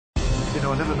You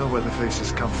know, I never know where the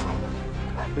faces come from.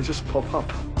 They just pop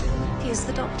up. He is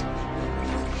the Doctor.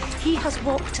 He has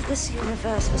walked this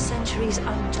universe for centuries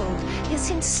untold. He has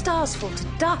seen stars fall to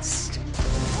dust.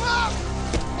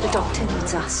 The Doctor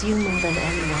needs us, you more than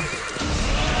anyone.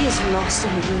 He is lost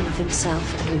in the room of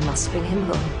himself, and we must bring him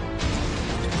home.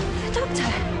 The Doctor?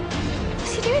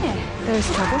 What's he doing here? There is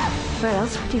trouble. Where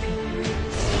else would he be?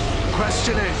 The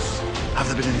question is, have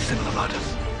there been any similar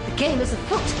murders? The game is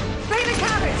afoot. Bring the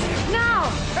carriage! Now!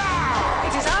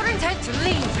 It is our intent to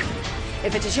leave.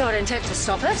 If it is your intent to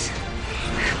stop us,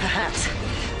 perhaps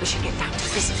we should get down to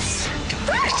business.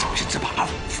 It's about how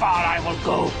far I will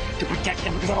go to protect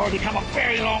them, because I've already come a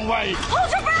very long way.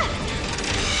 Hold your breath!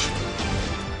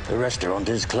 The restaurant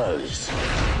is closed.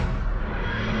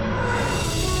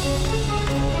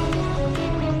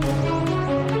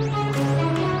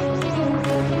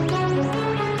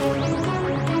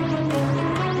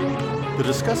 The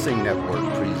Discussing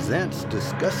Network presents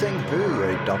Discussing Who,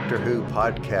 a Doctor Who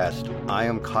podcast. I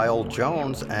am Kyle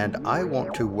Jones, and I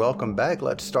want to welcome back.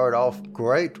 Let's start off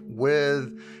great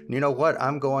with, you know what,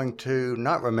 I'm going to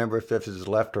not remember if this is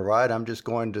left or right. I'm just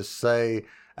going to say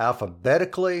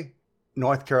alphabetically,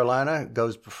 North Carolina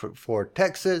goes for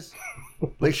Texas,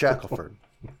 Lee Shackelford.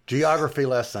 Geography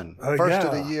lesson, first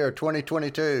of the year,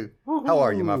 2022. Woo-hoo. How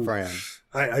are you, my friend?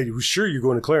 I was sure you're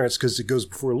going to Clarence because it goes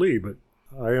before Lee, but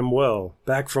I am well.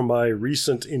 Back from my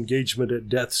recent engagement at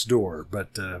death's door,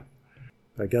 but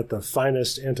I got the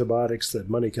finest antibiotics that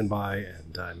money can buy,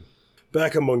 and I'm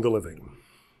back among the living.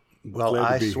 Well,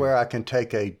 I swear I can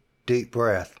take a deep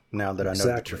breath now that I know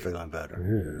that you're feeling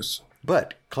better. Yes.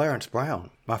 But Clarence Brown,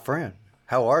 my friend,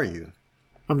 how are you?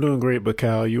 I'm doing great, but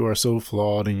Kyle, you are so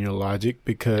flawed in your logic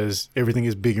because everything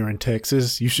is bigger in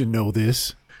Texas. You should know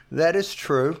this. That is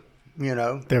true, you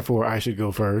know. Therefore, I should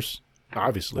go first.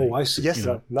 Obviously. Oh, I see. Yes,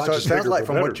 not so it just sounds bigger, like but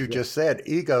from better. what you just said,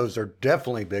 egos are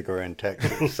definitely bigger in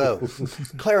Texas. So,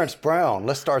 Clarence Brown,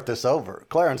 let's start this over.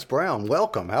 Clarence Brown,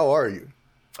 welcome. How are you?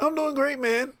 I'm doing great,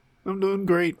 man. I'm doing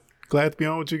great. Glad to be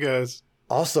on with you guys.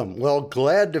 Awesome. Well,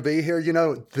 glad to be here. You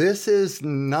know, this is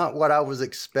not what I was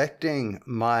expecting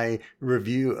my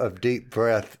review of Deep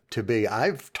Breath to be.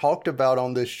 I've talked about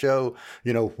on this show,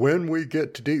 you know, when we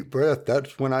get to Deep Breath,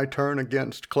 that's when I turn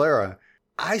against Clara.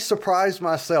 I surprised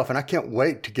myself, and I can't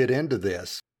wait to get into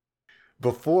this.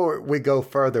 Before we go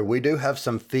further, we do have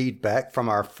some feedback from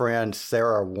our friend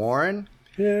Sarah Warren.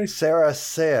 Yes. Sarah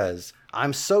says,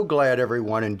 I'm so glad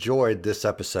everyone enjoyed this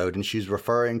episode, and she's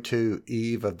referring to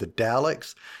Eve of the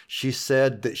Daleks. She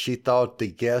said that she thought the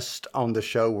guests on the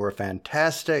show were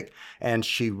fantastic, and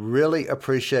she really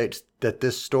appreciates that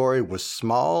this story was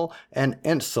small and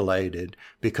insulated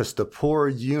because the poor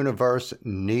universe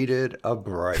needed a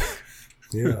break.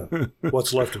 Yeah.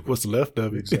 What's left of it? What's left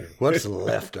of it? Exactly. What's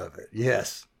left of it?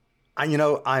 Yes. You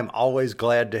know, I'm always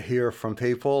glad to hear from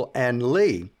people. And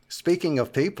Lee, speaking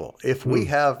of people, if we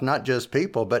have not just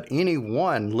people, but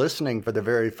anyone listening for the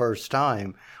very first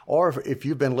time, or if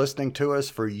you've been listening to us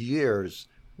for years,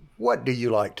 what do you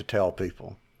like to tell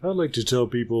people? I'd like to tell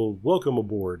people, welcome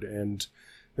aboard, and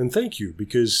thank you,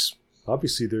 because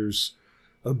obviously there's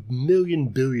a million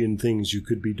billion things you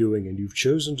could be doing, and you've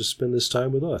chosen to spend this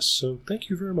time with us. So thank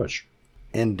you very much.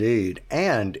 Indeed.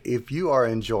 And if you are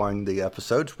enjoying the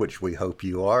episodes, which we hope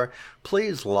you are,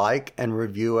 please like and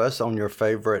review us on your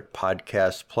favorite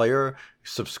podcast player.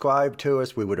 Subscribe to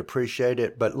us. We would appreciate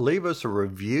it. But leave us a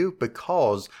review,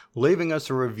 because leaving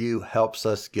us a review helps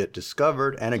us get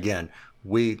discovered. And again,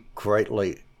 we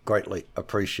greatly, greatly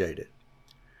appreciate it.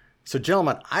 So,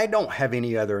 gentlemen, I don't have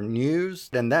any other news,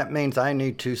 and that means I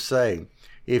need to say,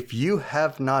 if you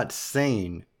have not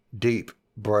seen Deep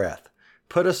Breath,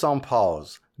 put us on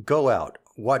pause, go out,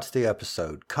 watch the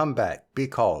episode, come back,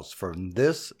 because from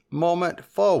this moment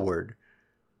forward,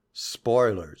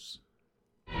 spoilers.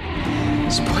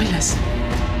 Spoilers.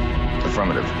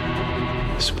 Affirmative.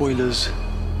 Spoilers.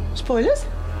 Spoilers?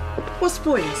 What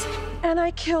spoilers? And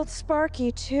I killed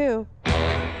Sparky, too.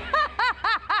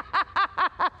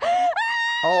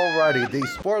 Alrighty, the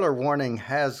spoiler warning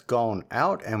has gone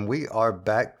out, and we are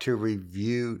back to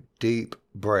review Deep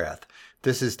Breath.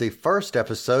 This is the first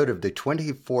episode of the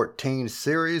 2014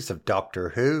 series of Doctor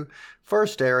Who,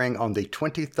 first airing on the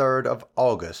 23rd of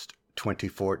August,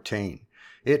 2014.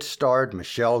 It starred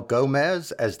Michelle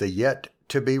Gomez as the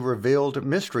yet-to-be-revealed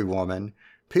Mystery Woman,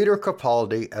 Peter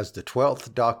Capaldi as the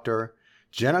 12th Doctor,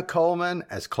 Jenna Coleman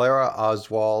as Clara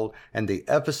Oswald, and the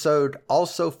episode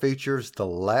also features the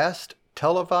last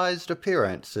televised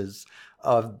appearances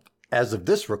of, as of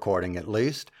this recording at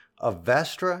least, of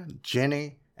Vastra,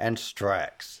 Jenny, and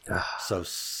Strax. So,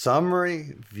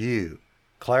 summary view.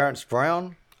 Clarence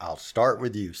Brown, I'll start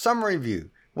with you. Summary view.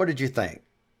 What did you think?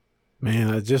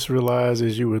 Man, I just realized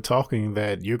as you were talking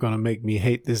that you're going to make me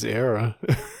hate this era.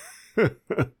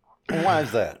 Why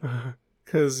is that?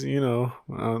 Because,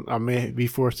 I may be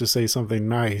forced to say something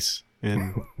nice,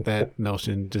 and that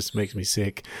notion just makes me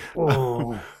sick.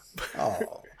 Oh, I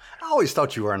always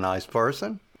thought you were a nice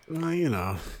person.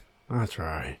 Well, I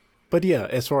try. But yeah,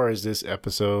 as far as this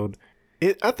episode,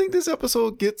 I think this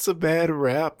episode gets a bad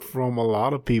rap from a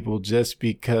lot of people just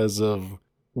because of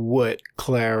what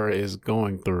Clara is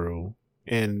going through.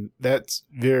 And that's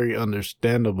very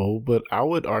understandable. But I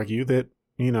would argue that,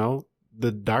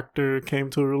 the Doctor came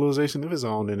to a realization of his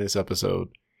own in this episode.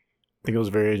 I think it was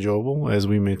very enjoyable. As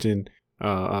we mentioned,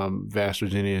 Vastra,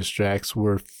 Jenny, and Strax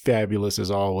were fabulous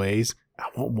as always. I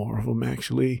want more of them,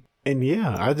 actually. And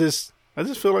yeah, I just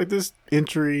feel like this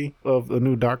entry of a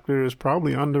new Doctor is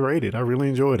probably underrated. I really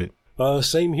enjoyed it.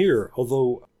 Same here.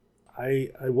 Although I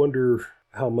wonder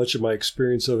how much of my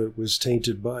experience of it was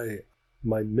tainted by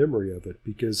my memory of it,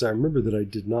 because I remember that I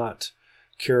did not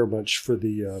care much for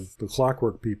the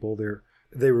Clockwork people.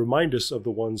 They remind us of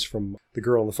the ones from The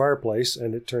Girl in the Fireplace,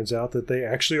 and it turns out that they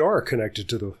actually are connected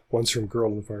to the ones from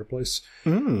Girl in the Fireplace.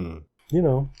 Mm.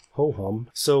 Ho-hum.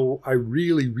 So I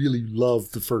really, really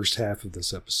loved the first half of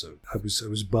this episode. I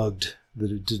was bugged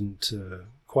that it didn't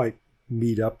quite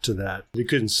meet up to that. It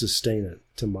couldn't sustain it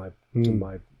to my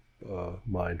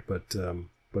mind.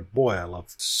 But boy, I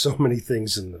loved so many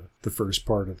things in the first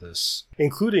part of this,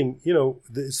 including,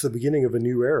 it's the beginning of a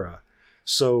new era.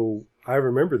 So I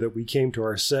remember that we came to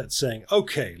our set saying,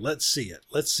 okay, let's see it.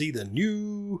 Let's see the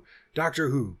new Doctor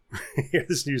Who,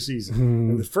 this new season.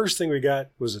 And the first thing we got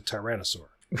was a Tyrannosaur.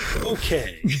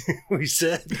 Okay, we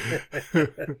said.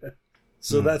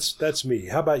 So that's me.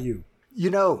 How about you?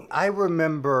 I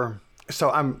remember,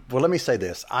 let me say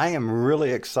this. I am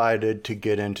really excited to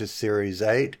get into Series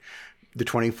 8, the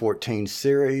 2014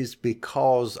 series,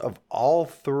 because of all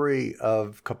three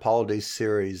of Capaldi's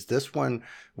series. This one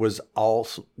was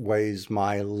always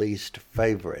my least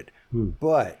favorite.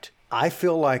 But I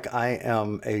feel like I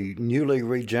am a newly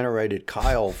regenerated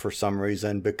Kyle for some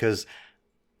reason, because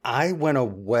I went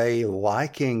away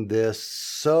liking this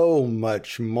so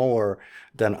much more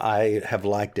than I have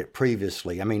liked it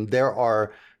previously. I mean, there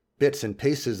are bits and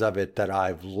pieces of it that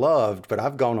I've loved, but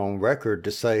I've gone on record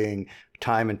to saying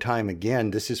time and time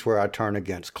again, this is where I turn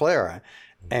against Clara.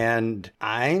 And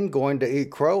I'm going to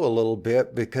eat crow a little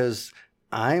bit because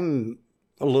I'm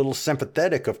a little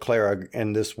sympathetic of Clara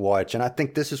in this watch. And I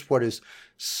think this is what is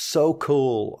so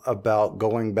cool about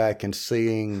going back and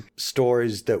seeing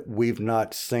stories that we've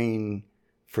not seen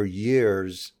for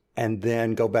years, and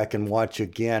then go back and watch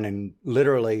again and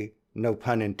literally, no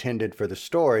pun intended for the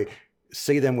story,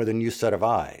 see them with a new set of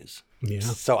eyes. Yeah.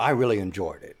 So I really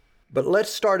enjoyed it. But let's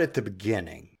start at the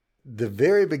beginning. The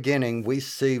very beginning, we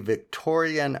see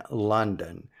Victorian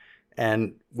London.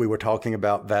 And we were talking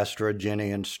about Vastra,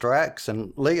 Jenny, and Strax.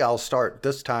 And Lee, I'll start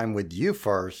this time with you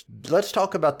first. Let's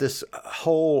talk about this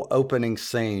whole opening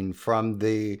scene from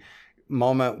the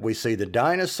moment we see the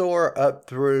dinosaur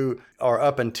up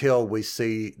until we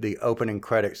see the opening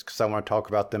credits, because I want to talk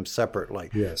about them separately.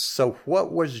 Yes. So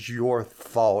what was your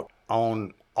thought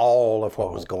on all of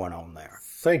what was going on there?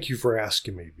 Thank you for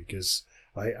asking me, because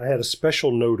I had a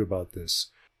special note about this.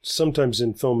 Sometimes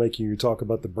in filmmaking, you talk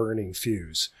about the burning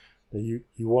fuse. You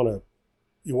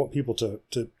want people to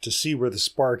see where the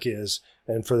spark is,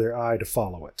 and for their eye to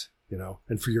follow it,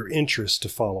 and for your interest to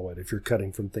follow it if you're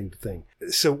cutting from thing to thing.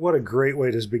 So what a great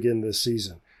way to begin this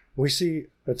season. We see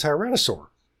a Tyrannosaur.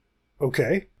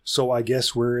 Okay, so I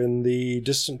guess we're in the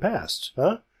distant past,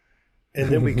 huh? And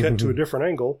then we cut to a different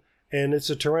angle, and it's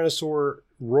a Tyrannosaur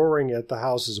roaring at the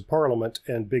Houses of Parliament,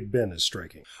 and Big Ben is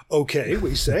striking. Okay,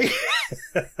 we say.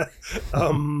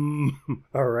 All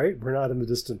right, we're not in the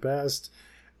distant past,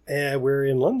 and we're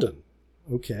in London.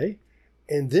 Okay.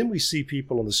 And then we see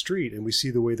people on the street, and we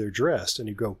see the way they're dressed, and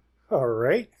you go, all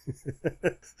right.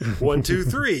 1, 2,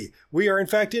 3. We are, in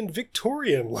fact, in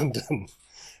Victorian London.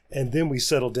 And then we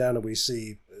settle down, and we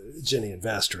see Jenny and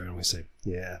Vastra, and we say,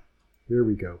 yeah, here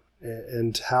we go.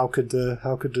 And how could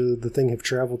the thing have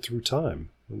traveled through time?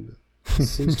 It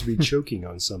seems to be choking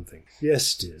on something.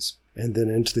 Yes, it is. And then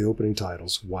into the opening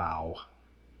titles. Wow.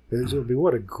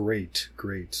 What a great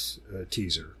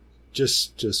teaser.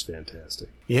 Just fantastic.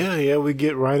 Yeah, we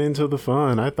get right into the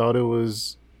fun. I thought it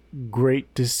was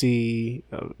great to see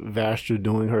Vastra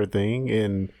doing her thing.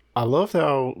 And I loved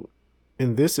how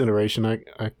in this iteration,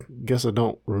 I guess I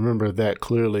don't remember that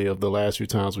clearly of the last few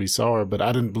times we saw her, but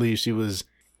I didn't believe she was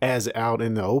as out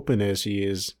in the open as she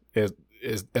is at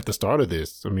the start of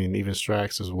this. I mean, even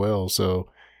Strax as well. So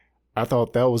I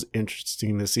thought that was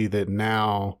interesting to see that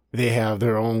now they have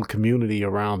their own community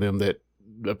around them that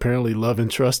apparently love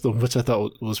and trust them, which I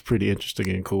thought was pretty interesting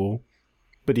and cool.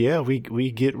 But yeah, we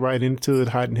get right into it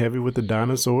hot and heavy with the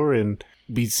dinosaur, and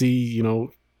we see,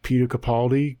 Peter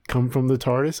Capaldi come from the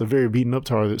TARDIS, a very beaten up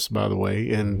TARDIS, by the way,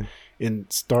 and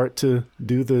start to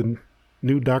do the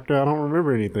new Doctor I don't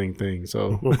remember anything thing.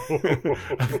 So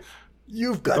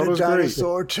you've got a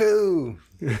dinosaur too.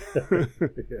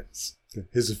 Yes.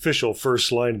 His official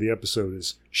first line of the episode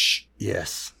is shh.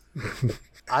 Yes.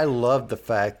 I love the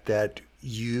fact that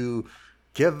you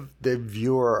give the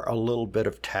viewer a little bit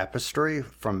of tapestry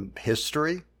from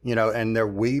history, and they're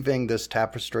weaving this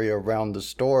tapestry around the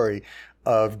story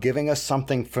of giving us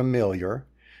something familiar,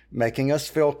 making us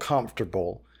feel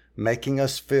comfortable, making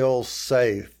us feel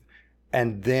safe,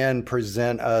 and then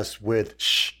present us with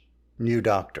shh, new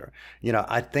Doctor.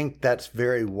 I think that's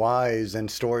very wise in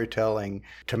storytelling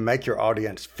to make your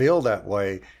audience feel that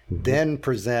way, then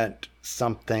present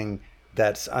something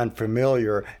that's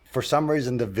unfamiliar. For some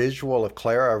reason, the visual of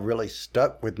Clara really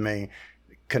stuck with me,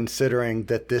 considering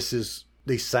that this is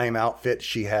the same outfit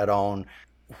she had on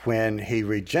when he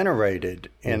regenerated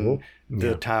in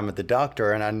the time of the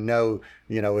Doctor. And I know,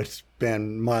 it's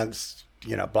been months,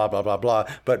 blah, blah, blah, blah.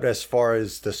 But as far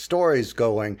as the story's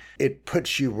going, it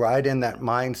puts you right in that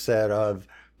mindset of,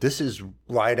 this is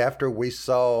right after we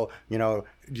saw,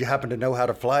 you happen to know how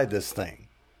to fly this thing.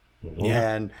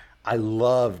 And I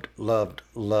loved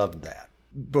that.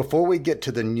 Before we get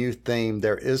to the new theme,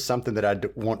 there is something that I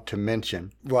want to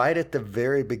mention. Right at the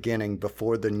very beginning,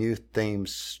 before the new theme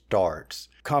starts,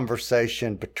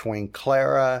 conversation between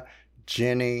Clara,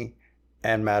 Jenny,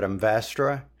 and Madame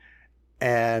Vastra.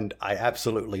 And I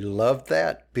absolutely love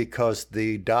that because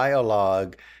the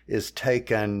dialogue is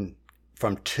taken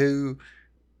from two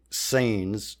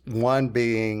scenes, one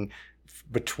being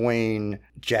between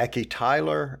Jackie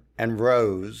Tyler and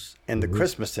Rose in the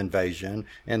Christmas Invasion,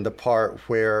 in the part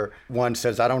where one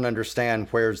says, I don't understand,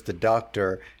 where's the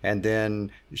Doctor? And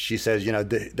then she says,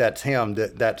 that's him,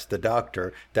 that's the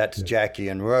Doctor, that's Jackie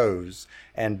and Rose.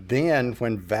 And then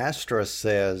when Vastra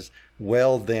says,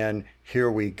 well, then here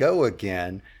we go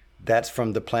again, that's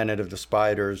from the Planet of the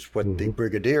Spiders, what the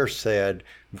Brigadier said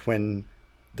when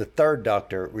the third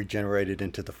Doctor regenerated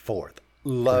into the fourth.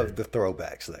 Love the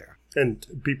throwbacks there. And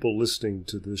people listening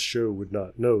to this show would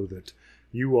not know that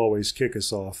you always kick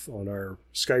us off on our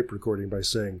Skype recording by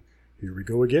saying, here we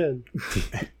go again.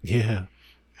 Yeah.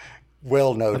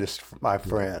 Well noticed, my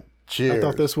friend. Cheers. I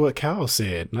thought that's what Cal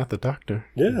said, not the Doctor.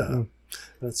 Yeah.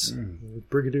 That's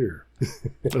Brigadier.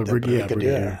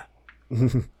 Brigadier.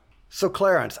 So,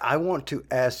 Clarence, I want to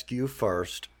ask you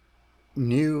first,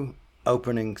 new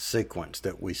opening sequence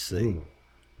that we see.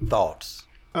 Thoughts?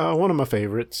 One of my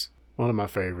favorites.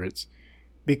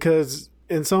 Because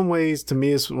in some ways, to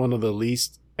me, it's one of the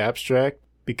least abstract,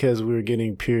 because we were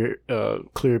getting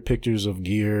clear pictures of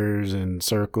gears and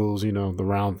circles, the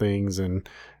round things. And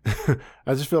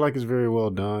I just feel like it's very well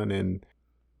done, and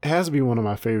it has to be one of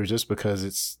my favorites just because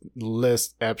it's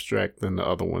less abstract than the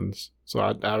other ones. So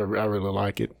I really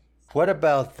like it. What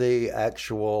about the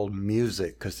actual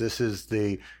music? Because this is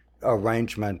the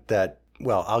arrangement that,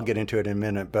 well, I'll get into it in a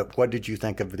minute, but what did you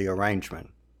think of the arrangement?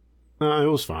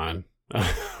 It was fine.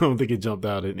 I don't think it jumped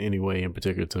out in any way in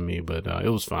particular to me, but it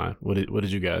was fine. What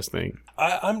did you guys think?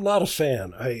 I'm not a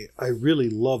fan. I really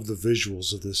love the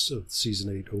visuals of this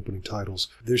season 8 opening titles.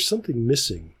 There's something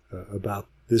missing about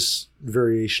this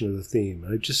variation of the theme.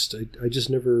 I just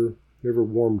never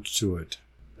warmed to it.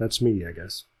 That's me, I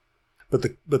guess. But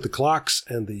the clocks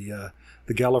and the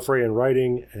Gallifreyan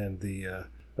writing and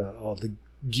all the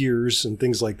gears and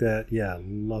things like that, yeah,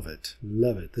 love it.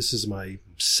 This is my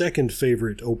second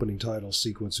favorite opening title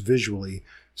sequence visually,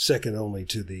 second only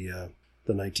to the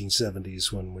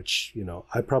 1970s one, which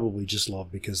I probably just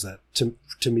love because that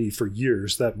to me for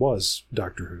years that was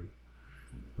Doctor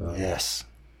Who. Yes.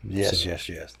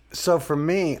 So for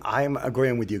me, I'm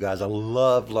agreeing with you guys. I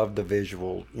love the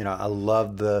visual. I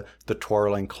love the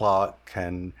twirling clock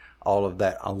and all of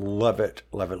that. I love it.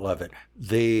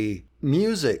 The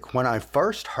music, when I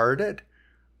first heard it,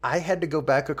 I had to go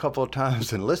back a couple of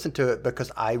times and listen to it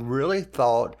because I really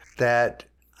thought that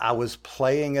I was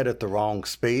playing it at the wrong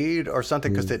speed or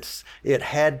something, because it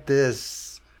had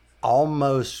this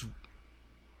almost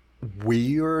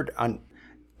weird.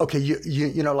 Okay,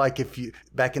 you know, like if you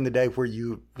back in the day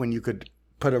when you could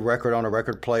put a record on a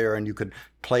record player and you could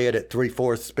play it at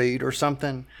 3/4 speed or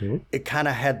something, it kind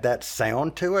of had that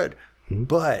sound to it.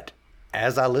 But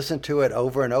as I listened to it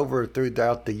over and over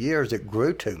throughout the years, it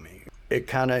grew to me. It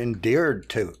kind of endeared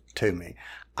to me.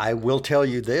 I will tell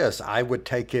you this, I would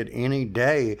take it any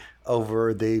day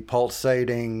over the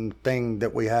pulsating thing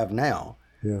that we have now.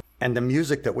 Yeah. And the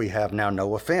music that we have now,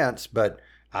 no offense, but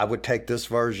I would take this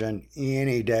version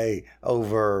any day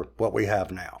over what we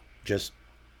have now. Just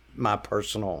my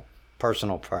personal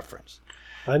preference.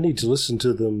 I need to listen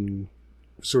to them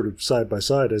sort of side by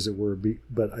side, as it were,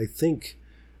 but I think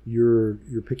you're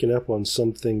picking up on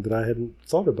something that I hadn't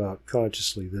thought about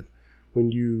consciously, that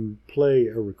when you play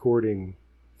a recording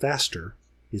faster,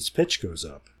 its pitch goes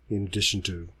up, in addition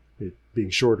to it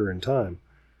being shorter in time.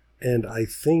 And I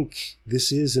think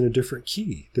this is in a different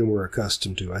key than we're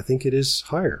accustomed to. I think it is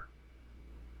higher.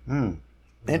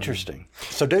 Interesting.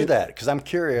 So do that, because I'm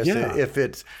curious if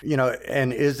it's,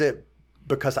 and is it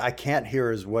because I can't hear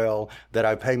as well that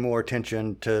I pay more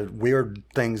attention to weird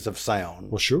things of sound?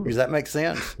 Well, sure. Does that make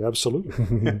sense?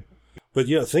 Absolutely. But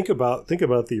yeah, think about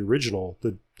the original,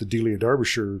 the Delia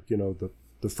Derbyshire, the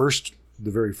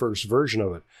very first version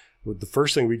of it. The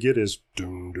first thing we get is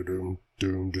doom da doom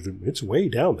doom da doom. It's way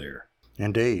down there.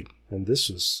 Indeed. And this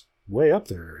is way up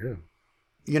there.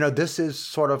 Yeah. This is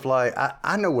sort of like,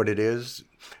 I know what it is.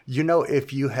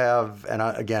 If you have, and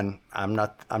I'm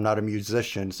not a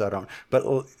musician, so I don't, but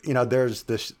there's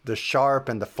the sharp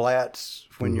and the flats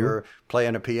when you're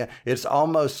playing a piano. It's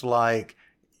almost like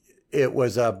it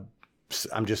was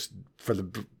I'm just for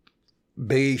the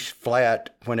B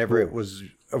flat whenever it was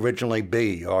originally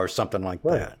B or something like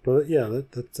that. But yeah,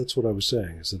 that's what I was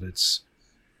saying, is that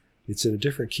it's in a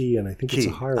different key, and I think it's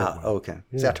a higher one. Okay.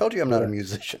 Yeah. See, I told you I'm not a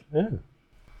musician. Yeah.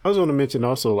 I was going to mention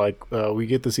also, we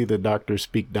get to see the Doctor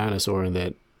speak dinosaur in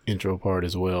that intro part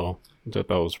as well, which I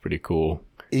thought was pretty cool.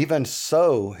 Even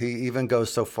so, he even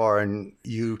goes so far, and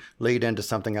you lead into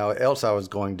something else I was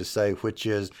going to say, which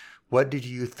is, what did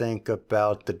you think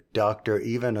about the Doctor,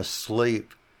 even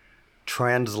asleep,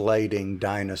 translating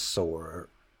dinosaur?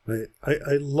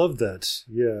 I love that,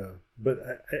 yeah. But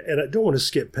I don't want to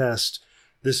skip past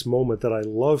this moment that I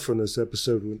love from this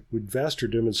episode when Vaster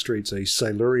demonstrates a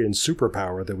Silurian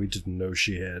superpower that we didn't know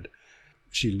she had.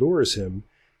 She lures him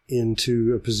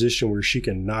into a position where she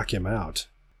can knock him out.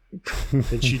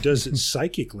 And she does it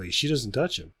psychically. She doesn't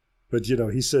touch him. But,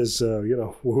 he says,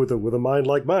 with a mind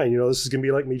like mine, this is going to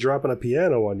be like me dropping a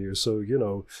piano on you. So,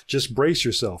 just brace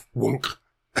yourself. Wunk.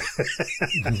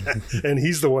 And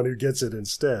he's the one who gets it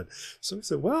instead. So I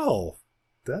said, well,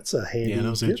 that's a handy that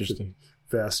was gift interesting.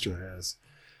 that Vaster has.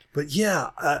 But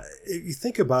yeah, if you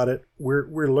think about it,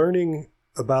 we're learning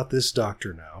about this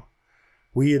Doctor now.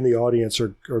 We in the audience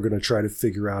are going to try to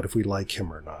figure out if we like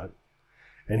him or not.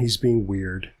 And he's being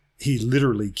weird. He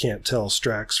literally can't tell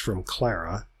Strax from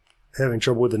Clara, having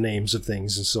trouble with the names of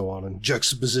things and so on, and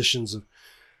juxtapositions of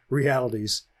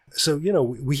realities. So,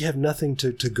 we have nothing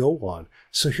to go on.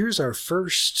 So here's our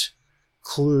first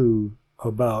clue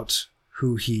about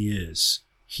who he is.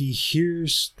 He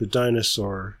hears the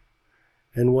dinosaur,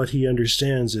 and what he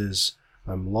understands is,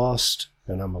 I'm lost,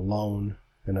 and I'm alone,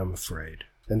 and I'm afraid.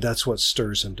 And that's what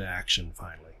stirs him to action,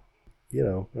 finally.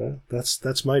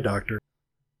 That's my Doctor.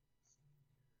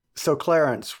 So,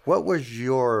 Clarence, what was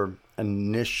your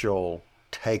initial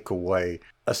takeaway,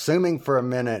 assuming for a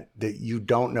minute that you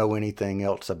don't know anything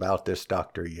else about this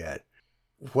Doctor yet?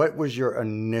 What was your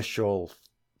initial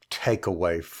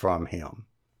takeaway from him?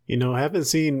 I haven't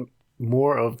seen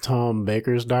more of Tom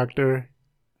Baker's Doctor.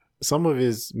 Some of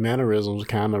his mannerisms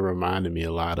kind of reminded me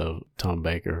a lot of Tom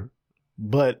Baker.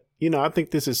 But, I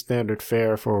think this is standard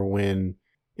fare for when,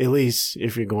 at least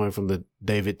if you're going from the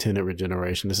David Tennant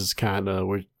regeneration, this is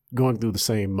we're going through the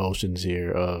same motions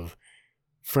here of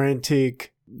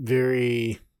frantic,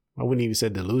 very, I wouldn't even say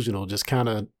delusional, just kind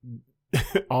of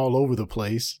all over the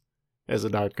place, as a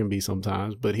Doctor can be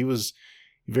sometimes. But he was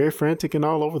very frantic and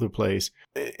all over the place.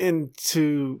 And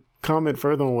to comment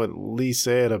further on what Lee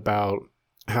said about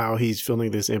how he's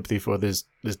feeling this empathy for this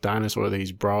dinosaur that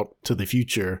he's brought to the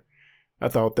future, I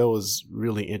thought that was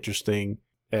really interesting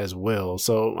as well.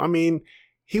 So,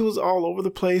 he was all over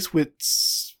the place with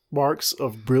sparks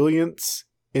of brilliance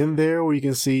in there where you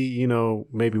can see,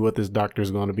 maybe what this Doctor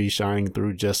is going to be shining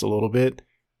through just a little bit.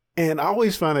 And I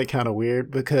always find it kind of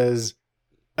weird because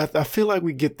I feel like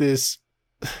we get this,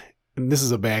 and this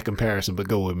is a bad comparison, but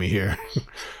go with me here.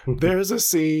 There's a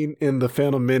scene in The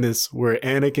Phantom Menace where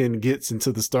Anakin gets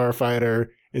into the Starfighter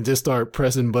and just start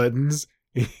pressing buttons.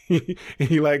 He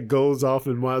goes off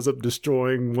and winds up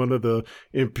destroying one of the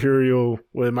Imperial,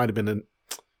 it might have been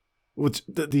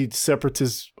the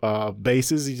Separatist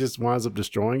bases. He just winds up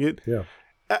destroying it. Yeah.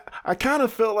 I kind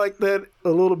of felt like that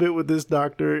a little bit with this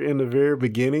Doctor in the very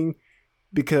beginning,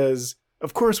 because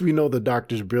of course we know the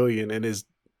Doctor's brilliant and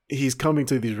he's coming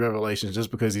to these revelations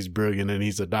just because he's brilliant and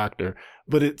he's a doctor.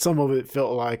 But some of it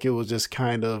felt like it was just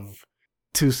kind of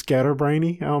too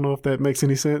scatterbrainy. I don't know if that makes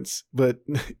any sense, but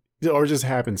or just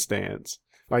happenstance.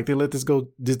 Like they let this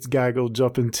guy go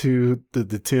jump into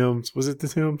the Thames. Was it the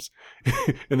Thames?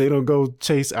 And they don't go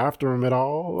chase after him at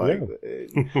all. Like,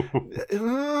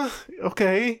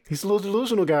 okay, he's a little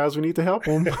delusional, guys. We need to help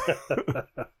him.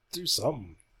 Do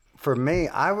something. For me,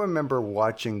 I remember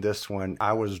watching this one.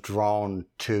 I was drawn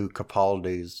to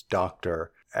Capaldi's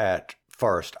doctor at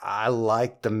first. I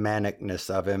liked the manicness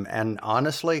of him. And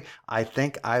honestly, I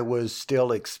think I was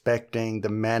still expecting the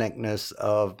manicness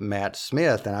of Matt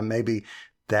Smith. And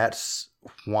that's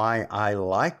why I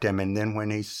liked him. And then when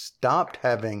he stopped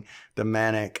having the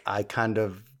manic, I kind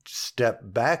of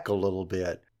stepped back a little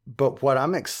bit. But what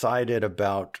I'm excited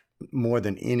about more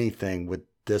than anything with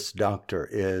this doctor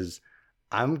is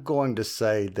I'm going to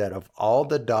say that of all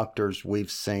the doctors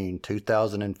we've seen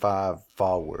 2005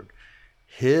 forward,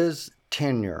 his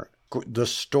tenure, the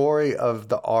story of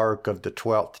the arc of the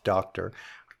 12th Doctor,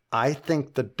 I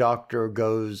think the Doctor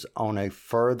goes on a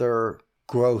further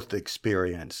growth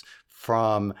experience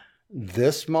from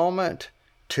this moment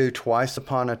to Twice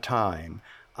Upon a Time.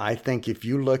 I think if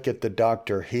you look at the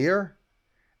Doctor here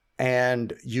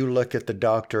and you look at the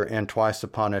Doctor in Twice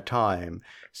Upon a Time,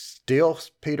 still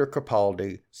Peter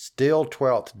Capaldi, still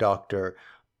 12th Doctor,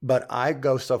 but I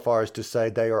go so far as to say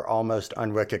they are almost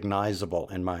unrecognizable,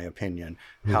 in my opinion,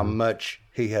 how much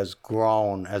he has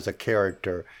grown as a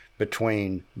character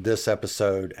between this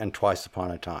episode and Twice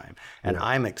Upon a Time. And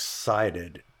I'm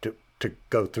excited to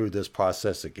go through this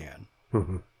process again.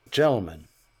 Gentlemen,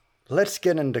 let's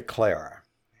get into Clara.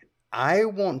 I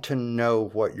want to know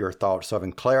what your thoughts are.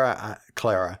 And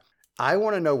Clara, I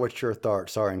want to know what your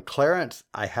thoughts are. And Clarence,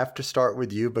 I have to start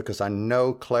with you because I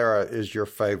know Clara is your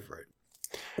favorite.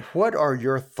 What are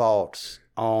your thoughts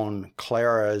on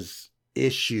Clara's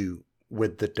issue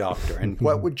with the Doctor? And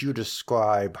what would you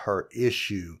describe her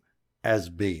issue as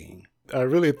being? I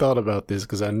really thought about this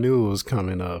because I knew it was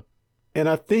coming up. And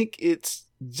I think it's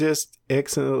just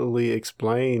excellently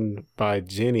explained by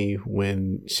Jenny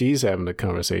when she's having a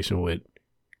conversation with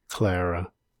Clara.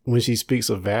 When she speaks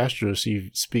of Vastra,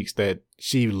 she speaks that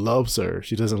she loves her.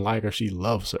 She doesn't like her. She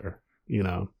loves her, you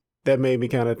know. That made me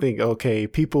kind of think, okay,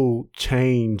 people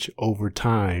change over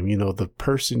time. You know, the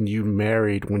person you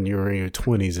married when you were in your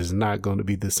 20s is not going to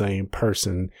be the same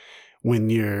person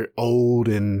when you're old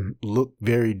and look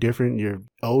very different. You're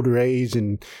older age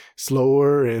and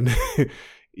slower, and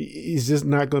it's just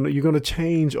not going to, you're going to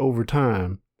change over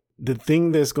time. The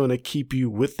thing that's going to keep you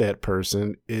with that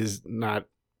person is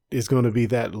going to be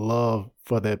that love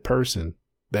for that person.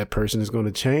 That person is going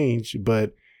to change,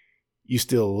 but you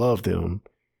still love them.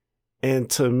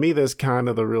 And to me, that's kind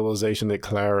of the realization that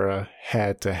Clara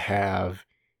had to have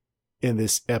in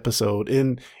this episode.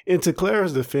 And to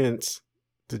Clara's defense,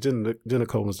 to Jenna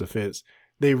Coleman's defense,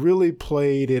 they really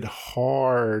played it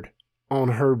hard on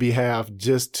her behalf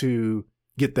just to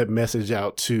get that message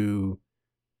out to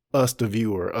us, the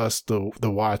viewer, us, the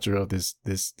watcher of this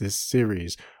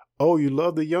series. Oh, you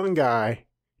love the young guy.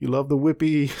 You love the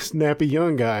whippy, snappy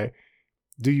young guy.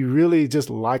 Do you really just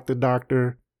like the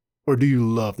Doctor? Or do you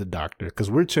love the Doctor?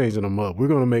 Because we're changing them up. We're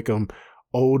going to make them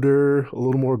older, a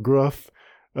little more gruff.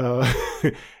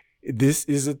 This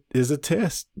is a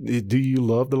test. Do you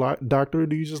love the Doctor or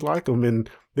do you just like him? And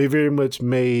they very much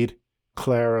made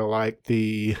Clara like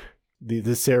the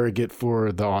surrogate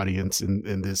for the audience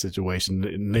in this situation.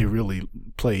 And they really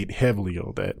played heavily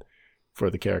on that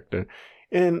for the character.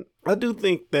 And I do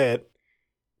think that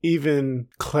even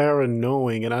Clara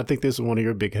knowing, and I think this is one of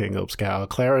your big hangups, Kyle,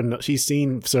 Clara, she's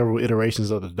seen several iterations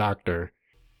of the Doctor,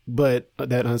 but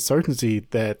that uncertainty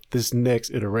that this next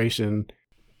iteration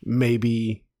may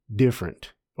be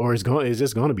different, or it's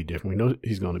just going to be different. We know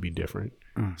he's going to be different.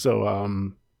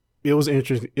 So it was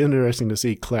interesting to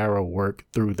see Clara work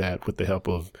through that with the help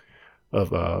of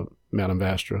Madame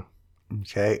Vastra.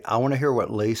 Okay, I want to hear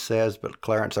what Lee says, but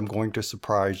Clarence, I'm going to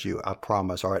surprise you, I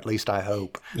promise, or at least I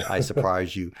hope I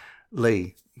surprise you.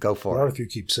 Lee, go for it. Not if you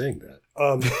keep saying that.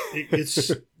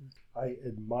 I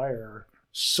admire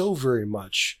so very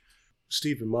much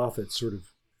Stephen Moffat sort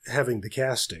of having the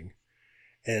casting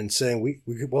and saying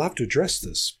we'll have to address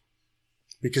this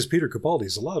because Peter Capaldi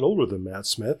is a lot older than Matt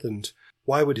Smith, and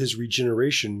why would his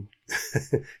regeneration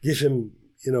give him,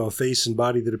 a face and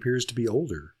body that appears to be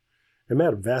older? And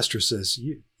Madame Vastra says,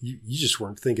 you just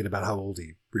weren't thinking about how old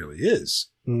he really is.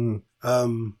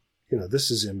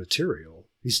 This is immaterial.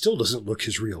 He still doesn't look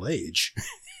his real age,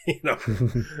 and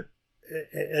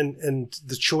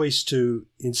the choice to,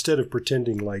 instead of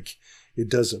pretending like it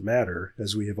doesn't matter,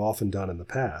 as we have often done in the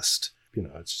past,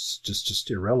 it's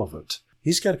just irrelevant.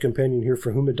 He's got a companion here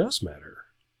for whom it does matter.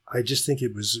 I just think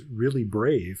it was really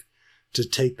brave to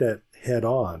take that head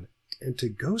on and to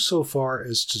go so far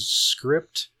as to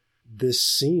script this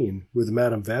scene with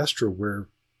Madame Vastra where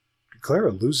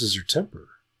Clara loses her temper.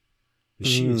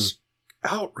 She is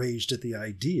outraged at the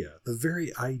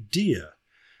very idea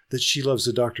that she loves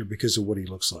the Doctor because of what he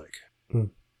looks like.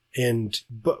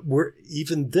 But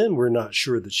we're not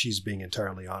sure that she's being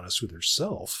entirely honest with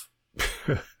herself.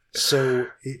 So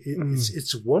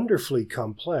it's wonderfully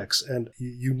complex, and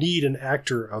you need an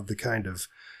actor of the kind of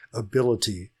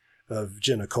ability of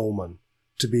Jenna Coleman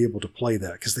to be able to play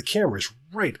that, because the camera's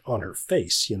right on her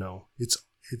face.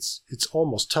 It's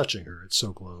almost touching her. It's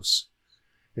so close.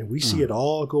 And we see it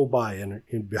all go by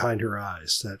in behind her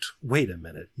eyes that, wait a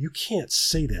minute, you can't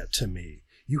say that to me.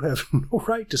 You have no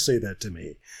right to say that to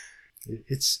me.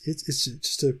 It's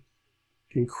just a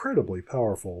incredibly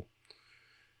powerful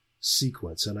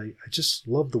sequence. And I just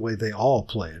love the way they all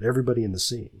play it. Everybody in the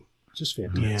scene. Just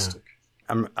fantastic. Yeah.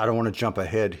 I don't want to jump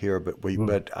ahead here, but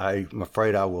I'm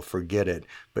afraid I will forget it.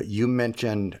 But you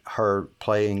mentioned her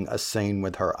playing a scene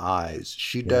with her eyes.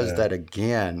 She does that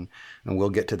again, and we'll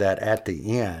get to that at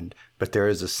the end. But there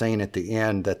is a scene at the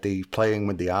end that the playing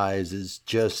with the eyes is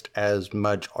just as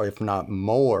much, or if not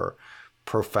more,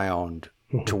 profound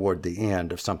toward the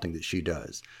end of something that she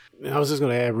does. I was just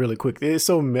going to add really quick. It's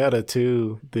so meta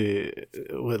too,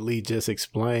 what Lee just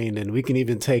explained, and we can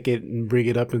even take it and bring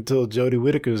it up until Jodie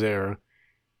Whittaker's era.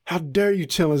 How dare you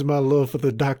challenge my love for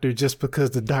the Doctor just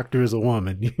because the Doctor is a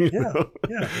woman?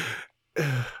 Yeah.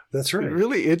 That's right.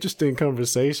 Really interesting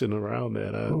conversation around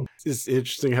that. It's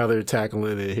interesting how they're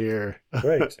tackling it here.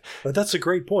 Right. But that's a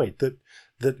great point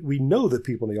that we know that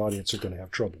people in the audience are going to have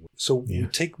trouble with. So we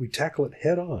tackle it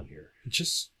head on here.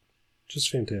 It's just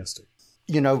fantastic.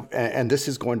 And this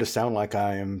is going to sound like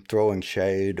I am throwing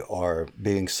shade or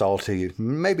being salty.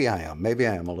 Maybe I am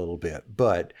a little bit,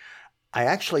 but I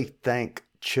actually thank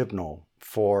Chibnall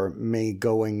for me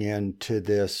going into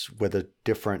this with a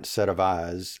different set of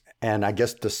eyes. And I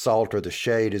guess the salt or the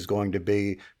shade is going to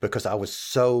be because I was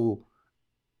so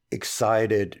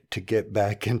excited to get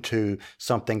back into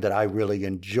something that I really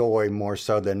enjoy more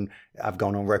so than I've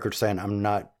gone on record saying I'm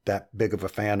not that big of a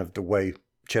fan of the way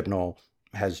Chibnall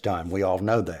has done. We all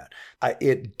know that.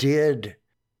 It did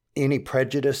any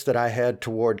prejudice that I had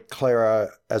toward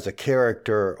Clara as a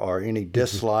character or any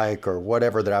dislike or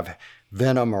whatever that I've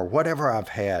venom or whatever I've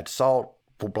had, salt,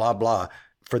 blah, blah,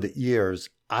 for the years.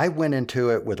 I went into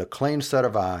it with a clean set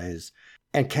of eyes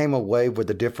and came away with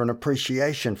a different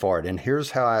appreciation for it. And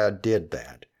here's how I did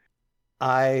that.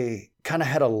 I kind of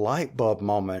had a light bulb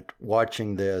moment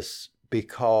watching this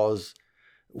because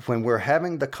when we're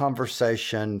having the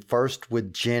conversation, first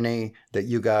with Jenny that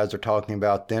you guys are talking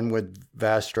about, then with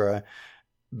Vastra,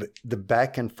 the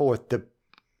back and forth, the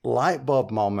light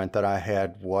bulb moment that I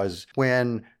had was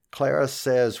when Clara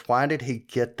says, why did he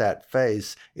get that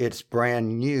face? It's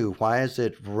brand new. Why is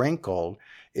it wrinkled?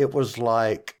 It was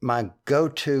like my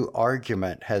go-to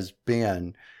argument has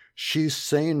been, she's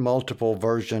seen multiple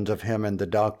versions of him and the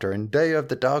Doctor. In Day of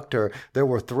the Doctor, there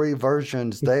were 3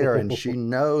 versions there, and she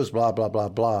knows blah, blah, blah,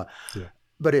 blah. Yeah.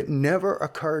 But it never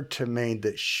occurred to me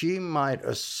that she might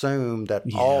assume that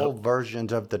all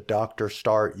versions of the Doctor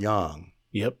start young.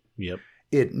 Yep.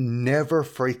 It never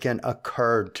freaking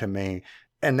occurred to me.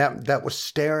 And that was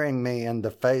staring me in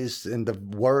the face in the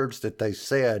words that they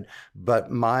said, but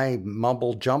my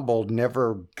mumble jumble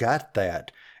never got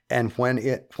that. And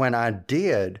when I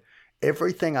did,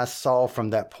 everything I saw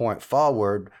from that point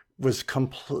forward was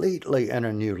completely in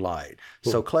a new light.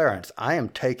 Cool. So Clarence, I am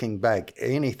taking back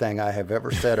anything I have ever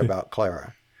said about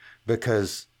Clara,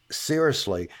 because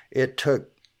seriously,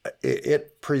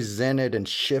 it presented and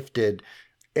shifted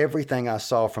everything I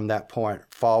saw from that point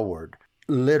forward.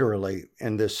 Literally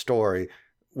in this story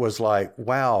was like,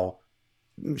 wow,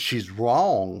 she's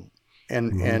wrong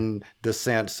in the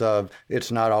sense of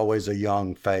it's not always a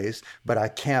young face, but I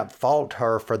can't fault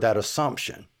her for that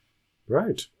assumption.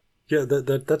 Right. Yeah,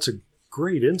 that's a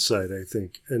great insight, I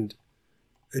think. And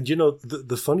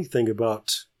the funny thing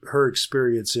about her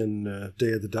experience in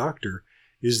Day of the Doctor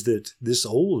is that this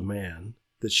old man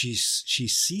that she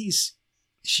sees,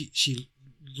 she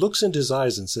looks into his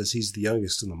eyes and says he's the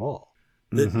youngest in them all.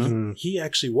 That he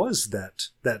actually was that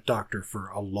Doctor for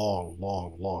a long,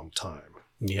 long, long time.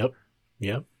 Yep.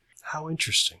 How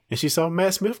interesting. And she saw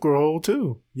Matt Smith grow old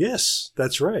too. Yes,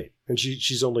 that's right. And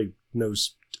she's only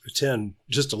knows 10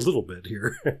 just a little bit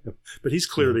here. But he's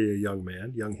clearly a young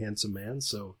man, young, handsome man.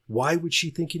 So why would she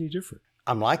think any different?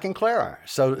 I'm liking Clara.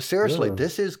 So seriously, Yeah.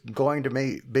 this is going to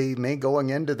be me going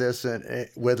into this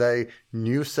with a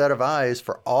new set of eyes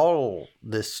for all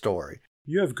this story.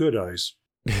 You have good eyes.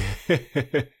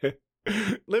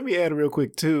 Let me add real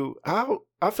quick too.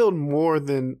 I felt more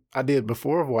than I did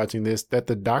before watching this that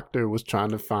the doctor was trying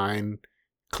to find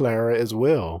Clara as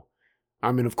well.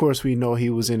 I mean, of course, we know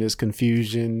he was in his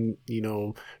confusion,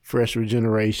 fresh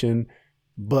regeneration,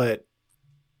 but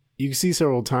you can see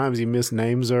several times he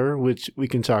misnames her, which we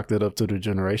can chalk that up to the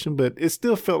regeneration, but it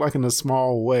still felt like in a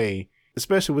small way,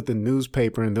 especially with the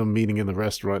newspaper and them meeting in the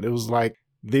restaurant. It was like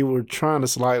they were trying to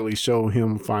slightly show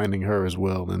him finding her as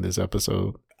well in this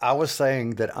episode. I was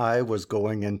saying that I was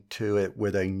going into it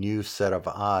with a new set of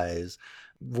eyes.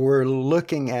 We're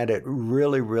looking at it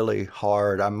really, really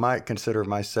hard. I might consider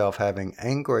myself having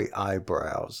angry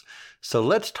eyebrows. So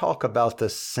let's talk about the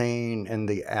scene in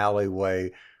the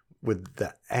alleyway with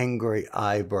the angry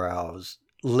eyebrows.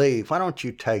 Lee, why don't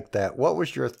you take that? What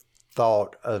was your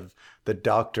thought of the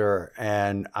doctor,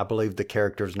 and I believe the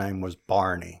character's name was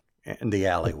Barney, in the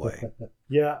alleyway?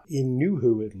 Yeah, in New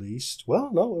Who at least.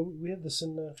 Well, no, we had this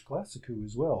in Classic Who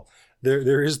as well.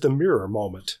 There is the mirror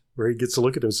moment where he gets to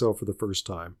look at himself for the first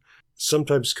time,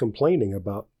 sometimes complaining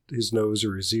about his nose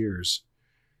or his ears.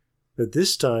 But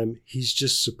this time, he's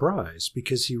just surprised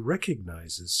because he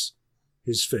recognizes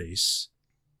his face,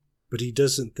 but he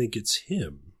doesn't think it's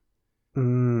him.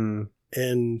 Mm.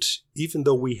 And even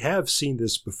though we have seen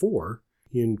this before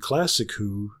in Classic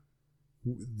Who,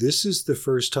 this is the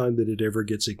first time that it ever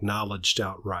gets acknowledged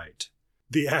outright.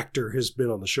 The actor has been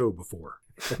on the show before,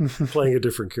 playing a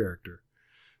different character.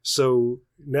 So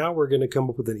now we're going to come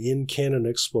up with an in-canon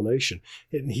explanation.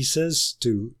 And he says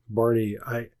to Barney,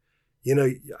 I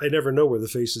never know where the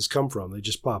faces come from. They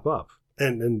just pop up.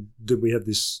 And then we have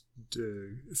this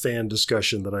fan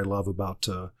discussion that I love about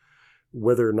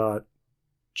whether or not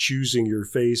choosing your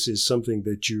face is something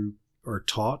that you are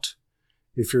taught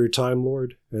if you're a Time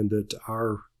Lord, and that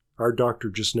our doctor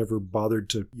just never bothered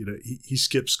to, he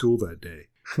skipped school that day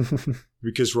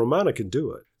because Romana can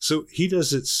do it. So he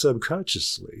does it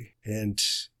subconsciously. And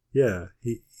yeah,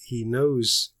 he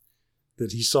knows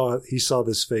that he saw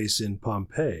this face in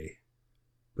Pompeii,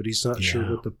 but he's not sure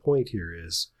what the point here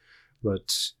is.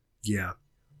 But yeah.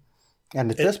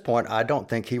 And at this point, I don't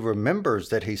think he remembers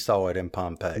that he saw it in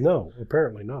Pompeii. No,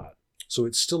 apparently not. So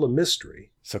it's still a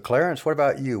mystery. So Clarence, what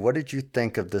about you? What did you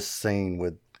think of this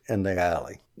scene in the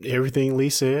alley? Everything Lee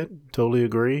said, totally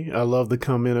agree. I love the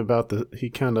comment about he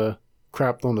kind of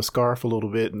crapped on the scarf a little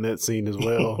bit in that scene as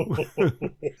well.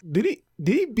 Did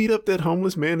he beat up that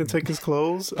homeless man and take his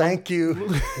clothes? Thank you.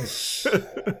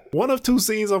 One of two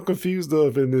scenes I'm confused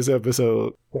of in this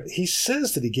episode. Well, he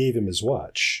says that he gave him his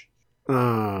watch.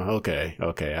 Okay.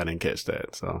 I didn't catch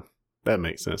that, so that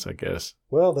makes sense, I guess.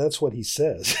 Well, that's what he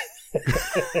says.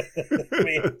 I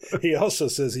mean, he also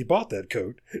says he bought that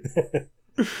coat.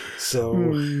 So,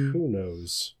 who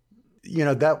knows?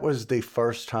 That was the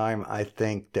first time I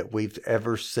think that we've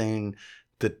ever seen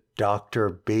the doctor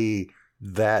be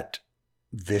that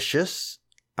vicious,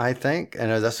 I think.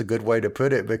 And that's a good way to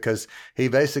put it, because he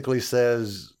basically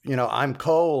says, I'm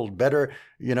cold. Better,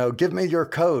 give me your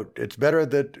coat. It's better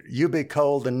that you be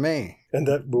cold than me. And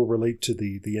that will relate to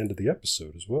the end of the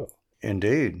episode as well.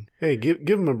 Indeed. Hey, give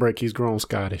him a break. He's grown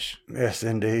Scottish. Yes,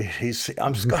 indeed.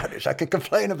 I'm Scottish. I can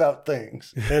complain about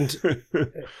things. And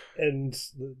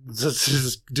let's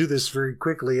just do this very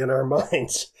quickly in our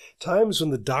minds. Times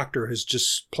when the doctor has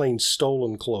just plain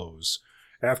stolen clothes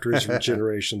after his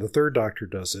regeneration. The third doctor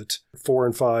does it. 4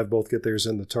 and 5 both get theirs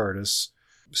in the TARDIS.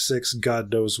 6,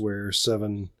 God knows where.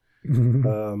 7,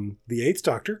 the 8th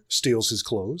doctor steals his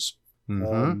clothes.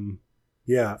 Mm-hmm.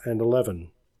 And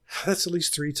 11. That's at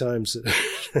least 3 times that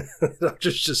the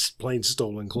doctor's just plain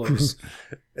stolen clothes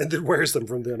and then wears them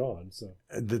from then on. So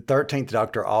the 13th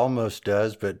doctor almost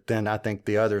does, but then I think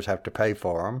the others have to pay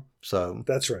for them. So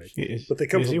that's right. But they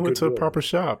come from he went to a proper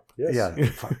shop. Yes.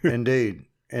 Yeah, indeed.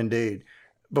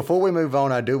 Before we move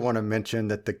on, I do want to mention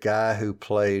that the guy who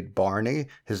played Barney,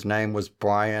 his name was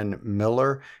Brian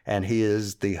Miller, and he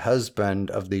is the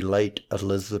husband of the late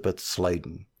Elizabeth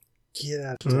Sladen.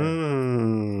 Yeah.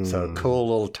 So cool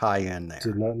little tie-in there.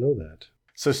 Did not know that.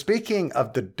 So speaking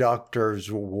of the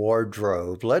doctor's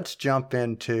wardrobe, let's jump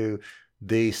into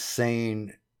the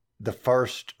scene, the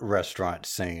first restaurant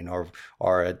scene,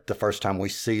 or at the first time we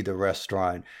see the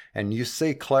restaurant. And you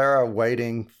see Clara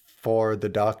waiting for the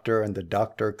doctor, and the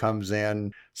doctor comes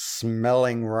in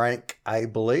smelling rank, I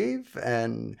believe.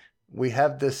 And we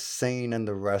have this scene in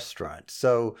the restaurant.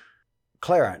 So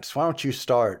Clarence, why don't you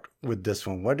start with this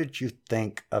one? What did you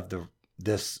think of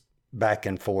this back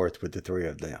and forth with the three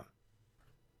of them?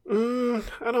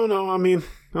 I don't know. I mean,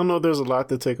 I don't know if there's a lot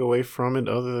to take away from it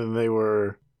other than they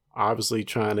were obviously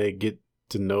trying to get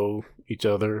to know each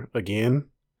other again.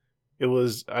 It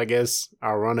was, I guess,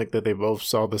 ironic that they both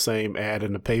saw the same ad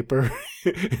in the paper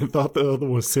and thought the other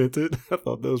one sent it. I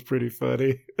thought that was pretty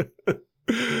funny.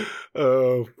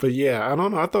 But yeah, I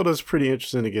don't know. I thought it was pretty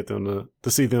interesting to get them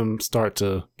to see them start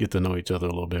to get to know each other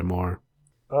a little bit more.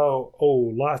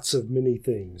 Oh, lots of many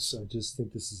things. I just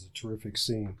think this is a terrific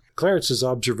scene. Clarence's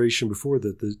observation before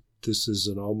that this is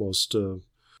an almost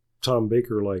Tom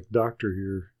Baker-like doctor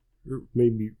here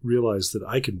made me realize that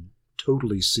I can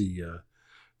totally see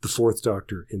the Fourth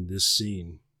Doctor in this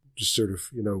scene. Just sort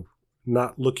of,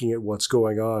 not looking at what's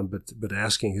going on, but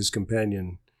asking his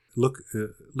companion, look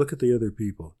at the other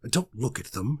people. Don't look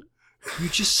at them. You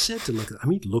just said to look at them. I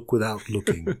mean, look without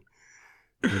looking.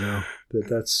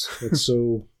 That's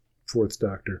so Fourth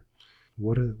Doctor.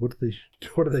 What are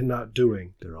they not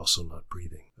doing? They're also not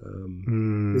breathing.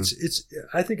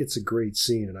 I think it's a great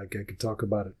scene, and I could talk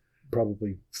about it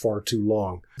probably far too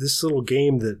long. This little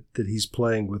game that he's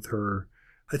playing with her,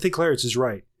 I think Clarence is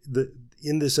right.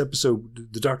 In this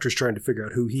episode, the Doctor's trying to figure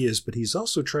out who he is, but he's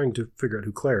also trying to figure out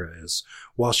who Clara is,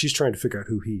 while she's trying to figure out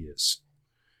who he is.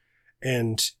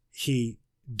 And he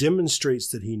demonstrates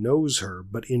that he knows her,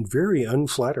 but in very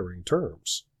unflattering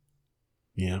terms.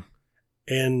 Yeah.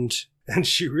 And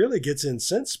she really gets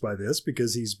incensed by this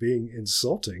because he's being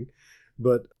insulting.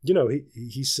 But,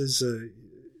 he says,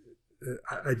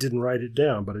 I didn't write it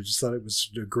down, but I just thought it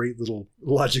was a great little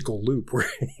logical loop where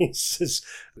he says,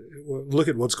 look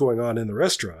at what's going on in the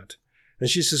restaurant. And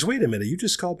she says, wait a minute, you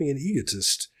just called me an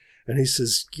egotist. And he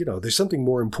says, there's something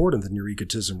more important than your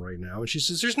egotism right now. And she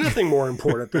says, there's nothing more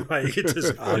important than my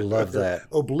egotism. I love that.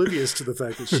 Oblivious to the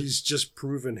fact that she's just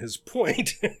proven his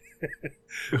point.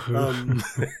 He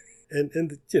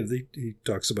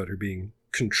talks about her being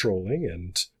controlling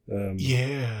and...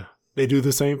 yeah. They do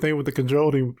the same thing with the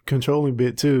controlling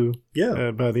bit too.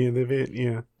 Yeah. By the end of it,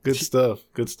 yeah. Good stuff.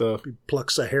 He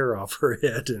plucks a hair off her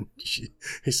head and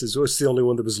he says, it's the only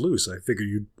one that was loose. I figured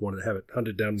you'd want to have it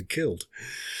hunted down and killed.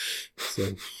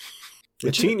 So,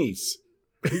 the Cheenies.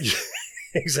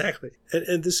 Exactly.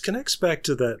 And this connects back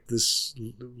to this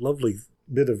lovely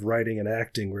bit of writing and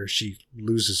acting where she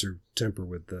loses her temper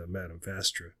with Madame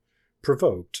Vastra.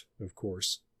 Provoked, of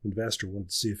course. And Vastra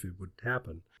wanted to see if it would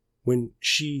happen. When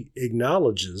she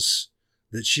acknowledges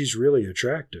that she's really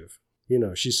attractive,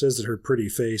 she says that her pretty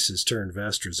face has turned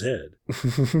Vastra's head.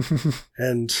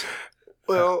 And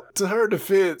well, to her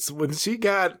defense, when she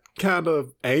got kind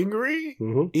of angry,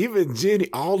 even Jenny,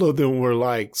 all of them were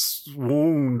like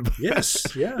swooned.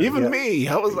 Yes, yeah. Even me,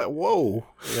 I was like, whoa.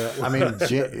 Yeah, I mean,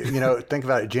 think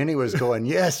about it. Jenny was going,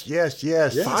 yes,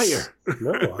 fire.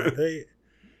 No,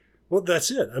 well, that's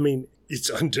it. I mean, it's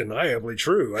undeniably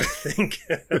true, I think.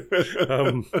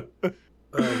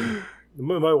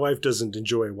 My wife doesn't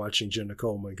enjoy watching Jenna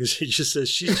Coleman because she just says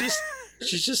she's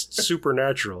just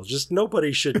supernatural. Just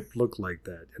nobody should look like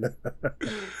that.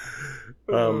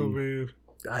 Oh man,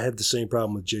 I had the same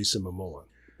problem with Jason Momoa.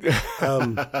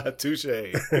 Touche.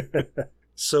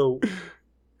 So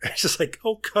it's just like,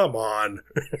 oh come on.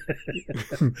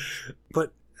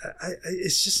 But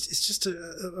it's just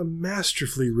a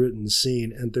masterfully written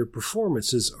scene, and their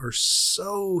performances are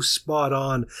so spot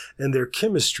on, and their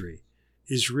chemistry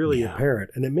is really apparent.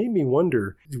 And it made me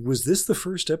wonder, was this the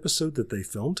first episode that they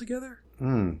filmed together?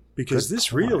 Because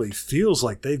this really feels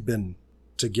like they've been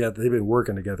together. They've been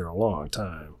working together a long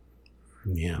time.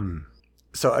 Yeah.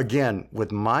 So again,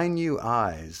 with my new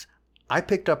eyes, I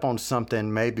picked up on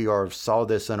something maybe or saw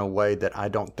this in a way that I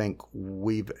don't think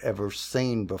we've ever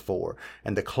seen before.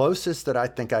 And the closest that I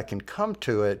think I can come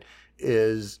to it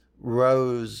is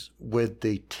Rose with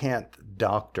the 10th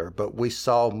Doctor. But we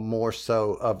saw more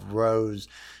so of Rose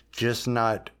just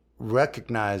not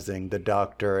recognizing the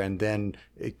Doctor and then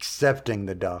accepting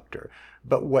the Doctor.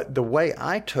 But the way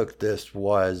I took this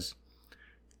was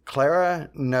Clara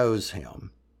knows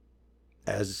him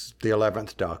as the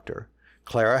 11th Doctor.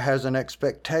 Clara has an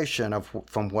expectation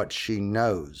from what she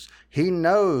knows. He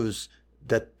knows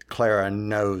that Clara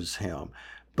knows him.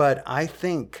 But I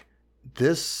think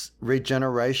this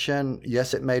regeneration,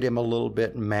 yes, it made him a little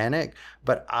bit manic,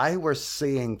 but I was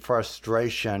seeing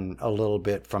frustration a little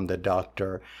bit from the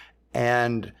Doctor.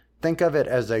 And think of it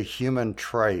as a human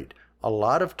trait. A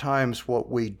lot of times what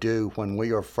we do when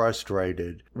we are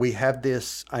frustrated, we have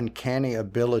this uncanny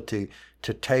ability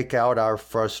to take out our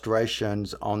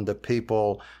frustrations on the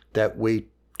people that we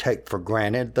take for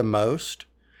granted the most.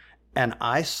 And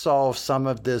I saw some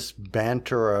of this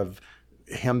banter of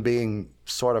him being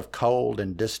sort of cold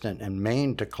and distant and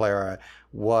mean to Clara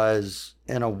was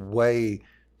in a way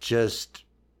just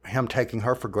him taking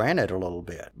her for granted a little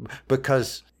bit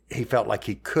because he felt like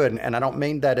he couldn't. And I don't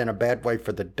mean that in a bad way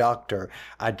for the doctor.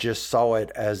 I just saw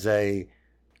it as a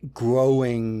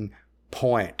growing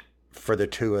point for the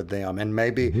two of them. And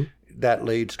maybe that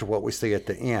leads to what we see at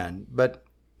the end. But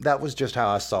that was just how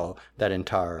I saw that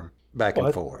entire back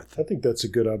and forth. I think that's a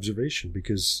good observation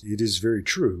because it is very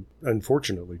true,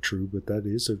 unfortunately true, but that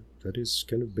is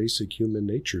kind of basic human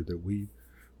nature that we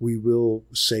will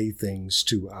say things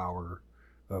to our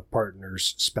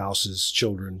partners, spouses,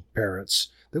 children, parents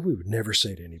that we would never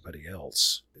say to anybody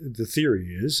else. The theory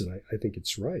is, and I think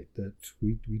it's right, that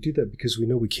we do that because we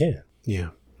know we can. Yeah.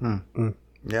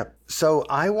 Yep. So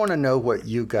I want to know what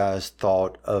you guys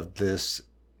thought of this,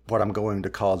 what I'm going to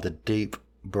call the deep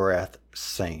breath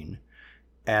scene.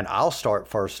 And I'll start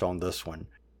first on this one.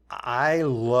 I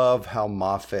love how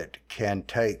Moffat can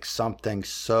take something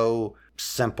so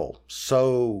simple,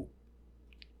 so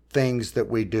things that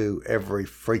we do every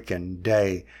freaking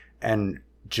day, and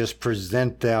just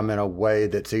present them in a way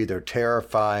that's either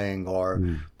terrifying or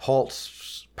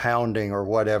pulse pounding or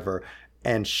whatever.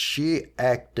 And she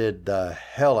acted the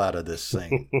hell out of this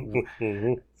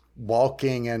scene.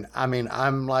 Walking, and I mean,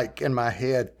 I'm like in my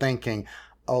head thinking,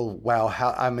 oh, wow.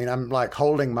 I'm like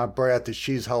holding my breath as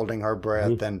she's holding her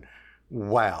breath. And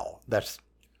wow, that's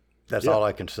all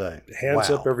I can say. Hands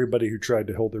up everybody who tried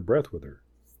to hold their breath with her.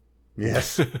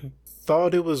 Yes.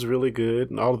 Thought it was really good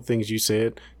and all the things you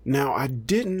said. Now, I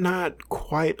did not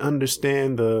quite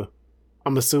understand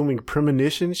I'm assuming,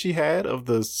 premonition she had of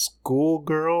the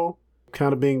schoolgirl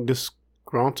kind of being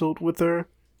disgruntled with her.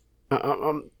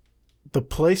 The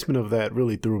placement of that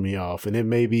really threw me off, and it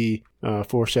may be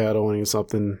foreshadowing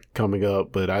something coming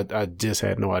up, but I just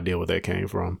had no idea where that came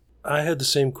from. I had the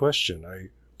same question. I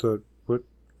thought,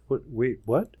 wait,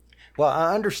 what? Well,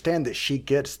 I understand that she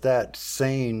gets that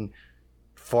scene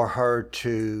for her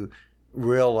to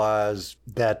realize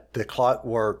that the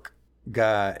Clockwork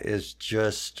guy is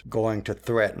just going to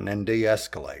threaten and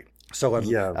de-escalate. So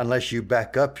unless you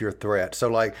back up your threat. So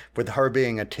like with her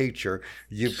being a teacher,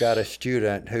 you've got a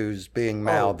student who's being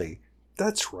mouthy.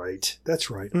 That's right.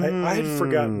 I had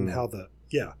forgotten how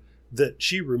that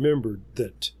she remembered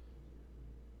that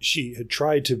she had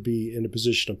tried to be in a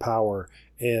position of power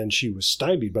and she was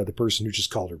stymied by the person who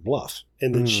just called her bluff.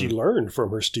 And then she learned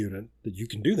from her student that you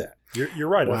can do that. You're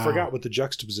right. Wow. I forgot what the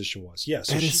juxtaposition was. Yeah.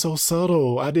 So that is so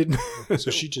subtle. I didn't.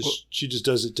 So she just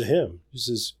does it to him. She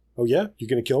says, oh yeah, you're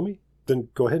going to kill me? Then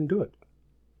go ahead and do it.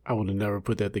 I would have never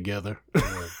put that together.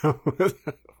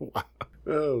 Wow.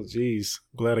 Oh, geez.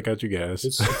 Glad I got you guys.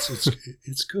 It's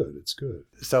good. It's good.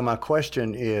 So my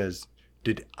question is,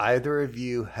 did either of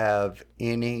you have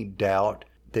any doubt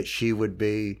that she would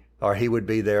be, or he would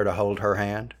be there to hold her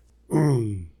hand?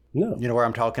 No. You know where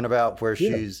I'm talking about, where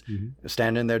she's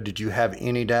standing there? Did you have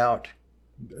any doubt?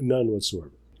 None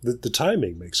whatsoever. The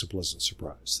timing makes a pleasant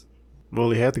surprise.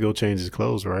 Well, he had to go change his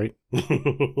clothes, right?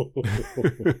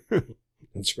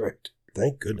 That's right.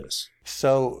 Thank goodness.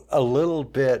 So a little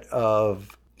bit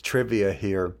of trivia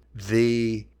here.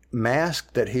 The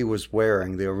mask that he was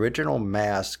wearing, the original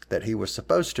mask that he was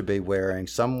supposed to be wearing,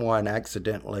 someone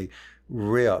accidentally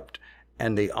ripped.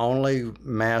 And the only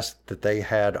mask that they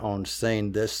had on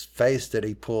scene, this face that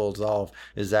he pulls off,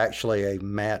 is actually a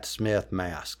Matt Smith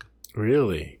mask.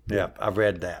 Really? Yep, I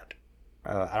read that.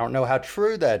 I don't know how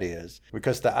true that is,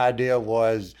 because the idea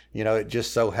was, it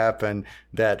just so happened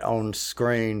that on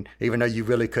screen, even though you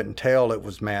really couldn't tell it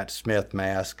was Matt Smith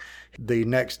mask, the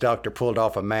next doctor pulled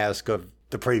off a mask of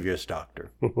the previous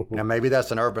doctor. Now, maybe that's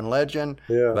an urban legend,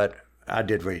 but I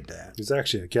did read that. It's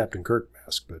actually a Captain Kirk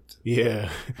mask, but...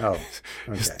 Yeah. Oh,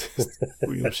 okay.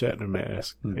 William Shatner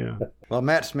mask, yeah. Well,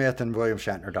 Matt Smith and William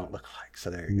Shatner don't look alike,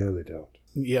 so there you go. No, they don't.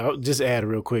 Yeah, I'll just add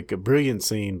real quick, a brilliant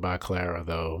scene by Clara,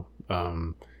 though.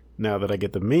 Now that I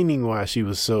get the meaning why she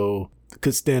was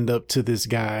could stand up to this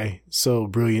guy so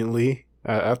brilliantly.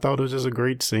 I thought it was just a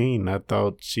great scene. I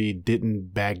thought she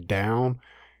didn't back down.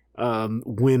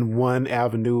 When one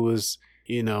avenue was,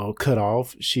 cut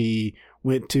off, she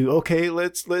went to, okay,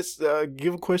 let's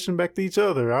give a question back to each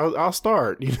other. I'll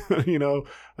start.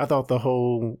 I thought the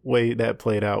whole way that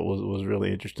played out was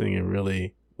really interesting and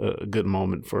really a good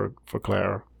moment for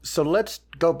Clara. So let's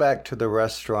go back to the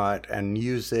restaurant and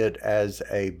use it as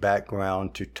a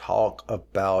background to talk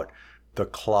about the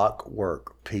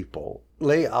Clockwork people.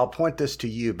 Lee, I'll point this to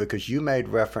you because you made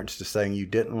reference to saying you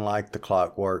didn't like the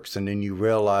Clockworks and then you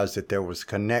realized that there was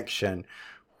connection.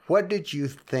 What did you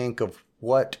think of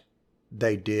what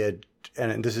they did?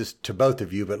 And this is to both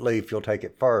of you, but Lee, if you'll take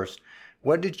it first.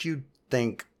 What did you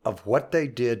think of what they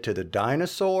did to the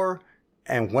dinosaur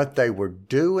and what they were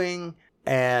doing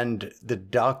and the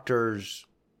doctor's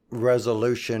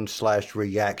resolution /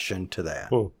 reaction to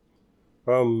that?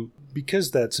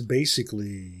 Because that's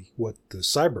basically what the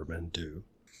Cybermen do.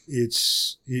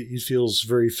 It feels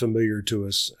very familiar to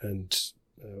us, and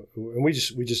we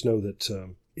just know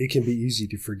that it can be easy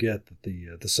to forget that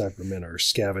the Cybermen are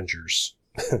scavengers.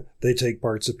 They take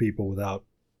parts of people without,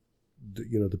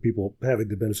 the people having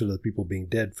the benefit of the people being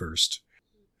dead first.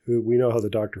 We know how the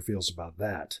Doctor feels about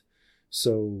that.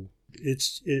 So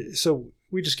so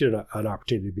we just get an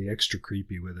opportunity to be extra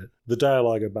creepy with it. The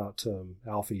dialogue about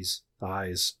Alfie's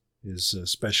eyes is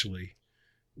especially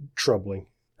troubling.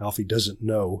 Alfie doesn't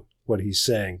know what he's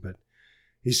saying, but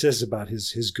he says about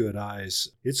his good eyes,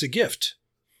 "It's a gift."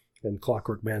 And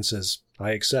Clockwork Man says,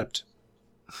 "I accept."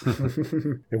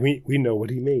 And we know what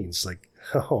he means. Like,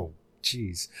 oh,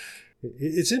 geez.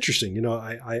 It's interesting.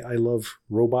 I love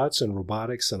robots and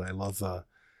robotics, and I love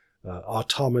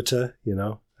automata,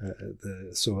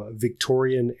 so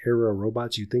Victorian era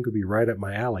robots you'd think would be right up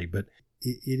my alley, but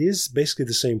it is basically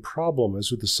the same problem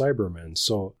as with the Cybermen.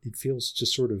 So it feels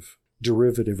just sort of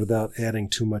derivative without adding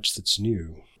too much that's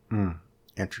new.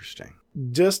 Interesting.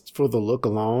 Just for the look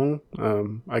alone,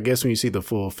 I guess when you see the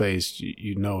full face,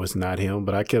 you know it's not him,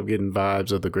 but I kept getting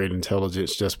vibes of the Great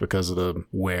Intelligence just because of the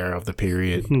wear of the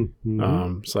period.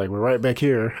 It's like, we're right back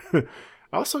here. I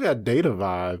also got Data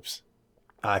vibes.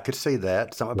 I could see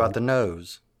that. Something about the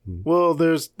nose. Well,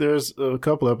 there's a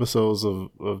couple episodes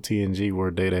of TNG where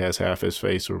Data has half his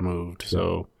face removed,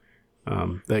 so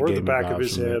that or gave the me back vibes of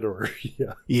his from head, that. or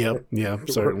Yeah,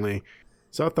 certainly.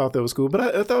 So I thought that was cool, but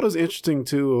I thought it was interesting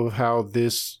too of how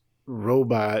this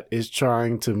robot is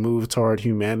trying to move toward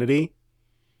humanity,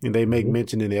 and they make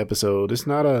mention in the episode it's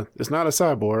not a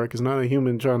cyborg, it's not a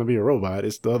human trying to be a robot,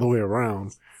 it's the other way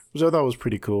around, which I thought was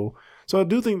pretty cool. So I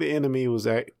do think the enemy was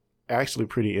actually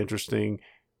pretty interesting.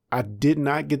 I did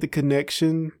not get the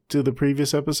connection to the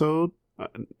previous episode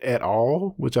at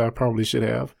all, which I probably should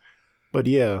have, but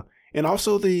yeah, and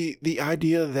also the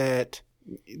idea that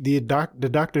the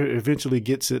doctor eventually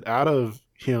gets it out of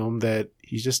him that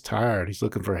he's just tired. He's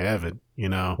looking for heaven,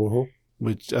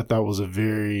 which I thought was a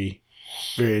very,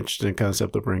 very interesting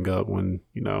concept to bring up when,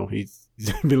 he's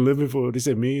been living for, what he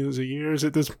said, millions of years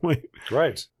at this point.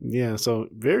 Right. Yeah. So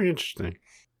very interesting.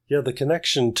 Yeah. The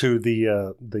connection to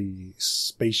the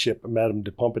spaceship Madame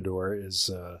de Pompadour is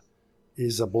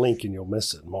a blink and you'll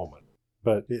miss it moment.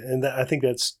 I think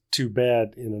that's too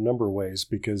bad in a number of ways,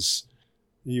 because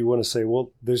you want to say,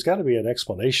 well, there's got to be an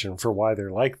explanation for why they're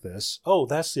like this. Oh,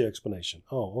 that's the explanation.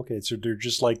 Oh, okay. So they're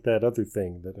just like that other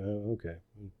thing. Okay.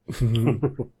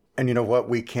 And you know what?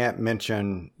 We can't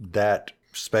mention that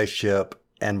spaceship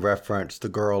and reference the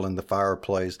girl in the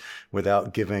fireplace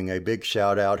without giving a big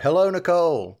shout out. Hello,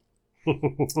 Nicole.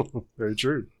 Very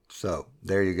true. So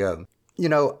there you go.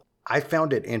 I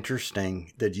found it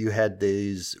interesting that you had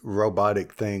these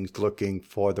robotic things looking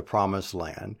for the promised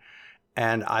land.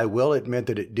 And I will admit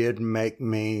that it did make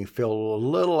me feel a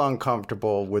little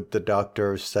uncomfortable with the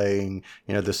Doctor saying,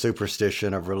 the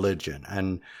superstition of religion.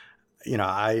 And,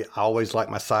 I always like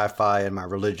my sci-fi and my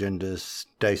religion to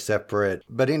stay separate.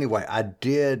 But anyway, I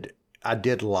did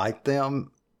like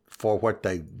them for what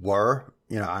they were.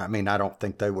 I don't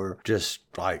think they were just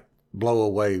like blow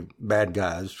away bad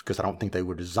guys, because I don't think they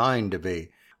were designed to be.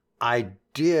 I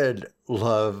did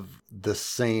love the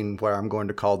scene where I'm going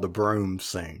to call the broom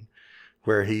scene,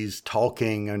 where he's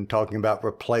talking about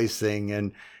replacing,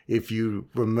 and if you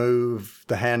remove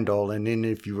the handle and then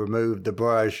if you remove the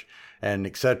brush and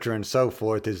et cetera and so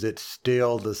forth, is it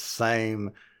still the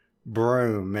same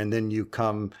broom? And then you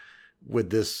come with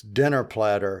this dinner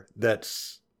platter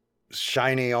that's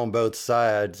shiny on both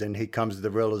sides, and he comes to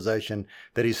the realization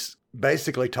that he's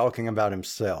basically talking about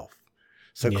himself.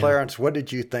 So yeah. Clarence, what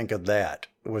did you think of that?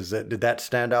 Did that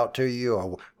stand out to you,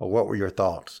 or what were your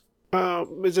thoughts?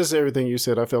 It's just everything you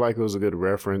said. I feel like it was a good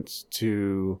reference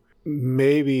to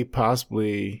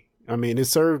possibly. I mean, it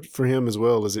served for him as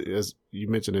well as you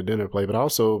mentioned a dinner play, but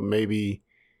also maybe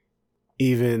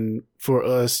even for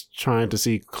us trying to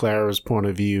see Clara's point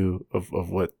of view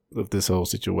of this whole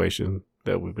situation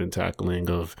that we've been tackling,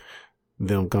 of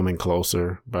them coming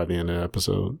closer by the end of the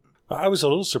episode. I was a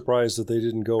little surprised that they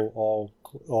didn't go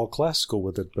all classical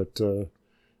with it, but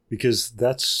because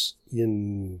that's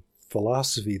in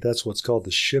philosophy, that's what's called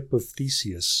the ship of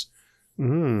Theseus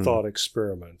thought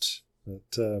experiment.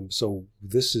 So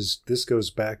this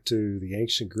goes back to the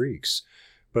ancient Greeks,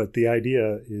 but the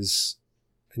idea is,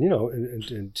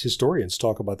 and historians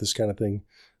talk about this kind of thing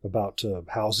about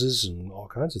houses and all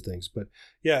kinds of things. But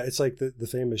yeah, it's like the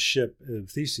famous ship of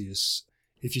Theseus.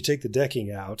 If you take the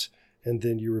decking out and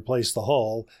then you replace the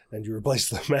hull and you replace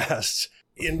the mast,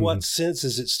 in what sense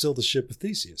is it still the ship of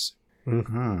Theseus?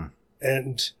 Mm-hmm.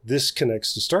 And this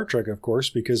connects to Star Trek, of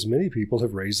course, because many people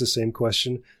have raised the same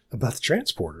question about the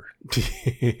transporter.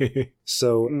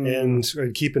 So,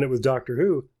 and keeping it with Doctor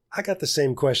Who, I got the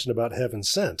same question about Heaven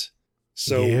Sent.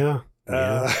 So,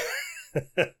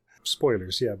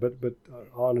 spoilers, yeah, but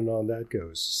on and on that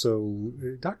goes. So,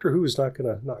 Doctor Who is not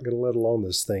gonna let alone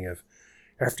this thing of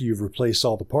after you've replaced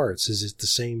all the parts, is it the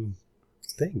same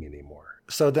thing anymore?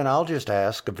 So then I'll just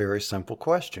ask a very simple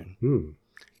question.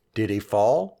 Did he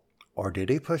fall? Or did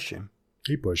he push him?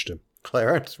 He pushed him.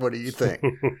 Clarence, what do you think?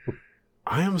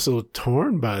 I am so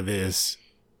torn by this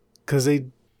because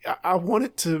I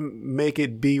wanted to make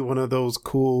it be one of those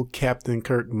cool Captain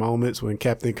Kirk moments when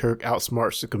Captain Kirk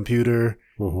outsmarts the computer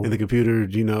and the computer,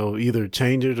 either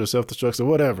changes or self-destructs or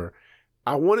whatever.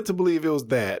 I wanted to believe it was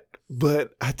that,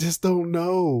 but I just don't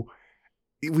know.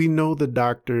 We know the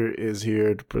Doctor is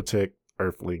here to protect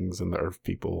Earthlings and the Earth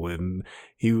people, and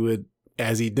he would,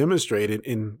 as he demonstrated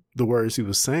in the words he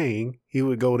was saying, he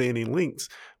would go to any lengths.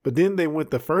 But then they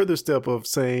went the further step of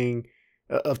saying,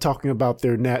 of talking about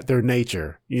their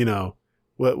nature.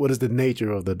 What is the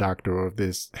nature of the Doctor or of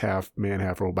this half man,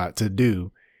 half robot to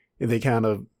do? And they kind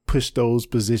of pushed those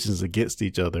positions against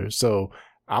each other. So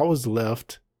I was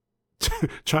left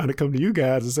trying to come to you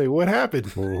guys and say, what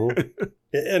happened?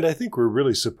 And I think we're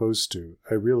really supposed to.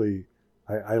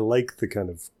 I like the kind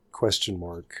of question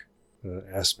mark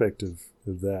aspect of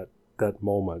that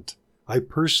moment. I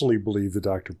personally believe the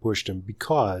Doctor pushed him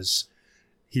because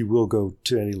he will go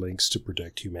to any lengths to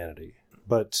protect humanity.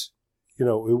 But,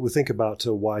 we think about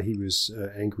why he was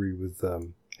angry with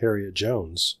Harriet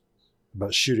Jones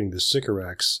about shooting the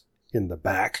Sycorax in the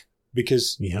back,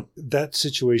 because that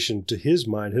situation, to his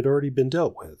mind, had already been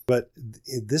dealt with. But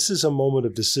this is a moment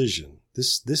of decision.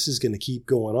 This is going to keep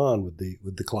going on with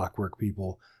the Clockwork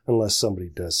people unless somebody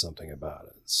does something about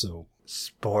it. So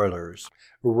spoilers,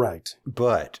 right?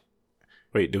 But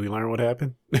wait, do we learn what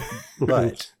happened?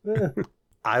 But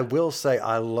I will say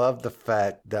I love the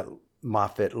fact that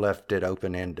Moffat left it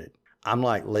open-ended. I'm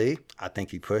like Lee. I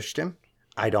think he pushed him.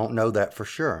 I don't know that for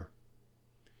sure.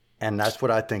 And that's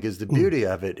what I think is the beauty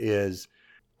of it, is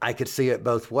I could see it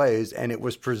both ways, and it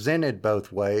was presented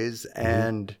both ways.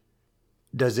 And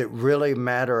does it really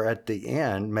matter at the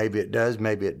end? Maybe it does,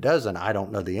 maybe it doesn't. I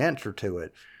don't know the answer to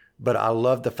it. But I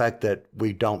love the fact that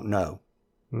we don't know.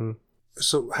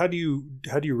 So how do you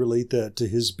relate that to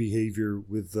his behavior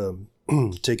with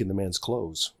taking the man's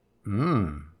clothes?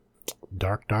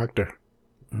 Dark Doctor.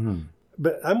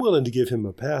 But I'm willing to give him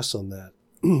a pass on that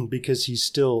because he's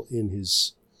still in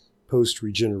his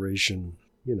post-regeneration,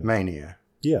 mania.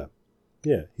 Yeah.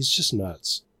 He's just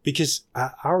nuts. Because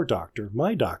our doctor,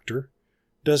 my doctor,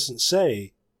 doesn't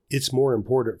say it's more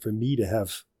important for me to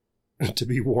have to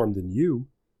be warm than you.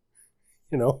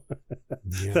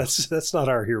 That's not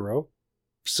our hero.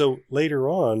 So later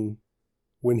on,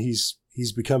 when he's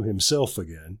become himself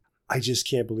again, I just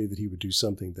can't believe that he would do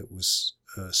something that was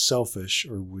selfish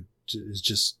or is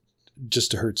just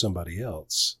to hurt somebody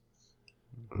else.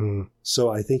 So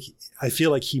I feel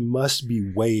like he must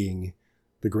be weighing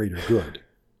the greater good.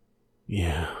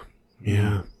 Yeah.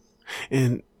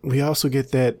 And we also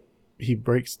get that he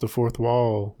breaks the fourth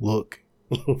wall look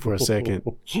for a second.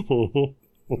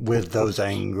 With those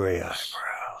angry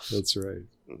eyebrows. That's right.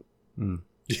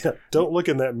 Yeah, don't look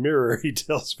in that mirror, he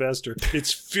tells Vaster.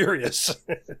 It's furious.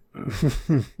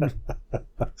 I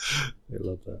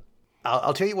love that.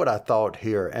 I'll tell you what I thought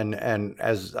here, and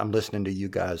as I'm listening to you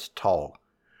guys talk,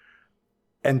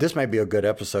 and this may be a good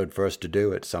episode for us to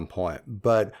do at some point,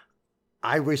 but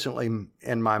I recently,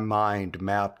 in my mind,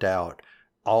 mapped out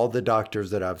all the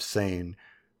doctors that I've seen,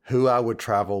 who I would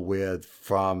travel with,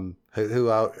 from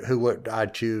who would I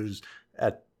choose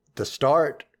at the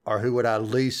start, or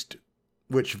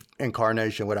which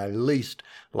incarnation would I least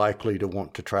likely to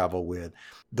want to travel with.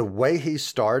 The way he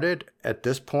started at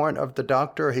this point of the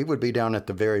Doctor, he would be down at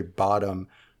the very bottom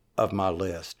of my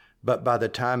list. But by the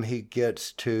time he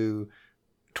gets to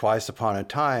Twice Upon a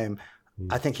Time,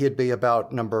 I think he'd be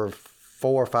about number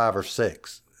 4, 5, or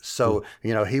 6. So,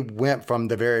 he went from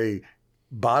the very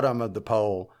bottom of the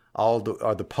pole,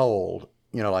 the pole,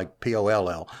 like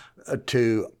POLL,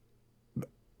 to,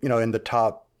 in the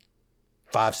top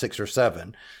 5, 6, or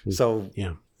 7.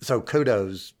 So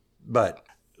kudos. But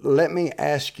let me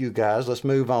ask you guys, let's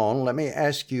move on. Let me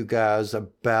ask you guys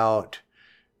about,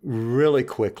 really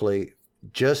quickly,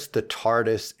 just the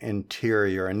TARDIS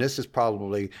interior. And this is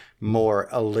probably more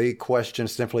a Lee question,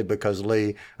 simply because,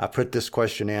 Lee, I put this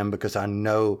question in because I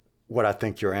know what I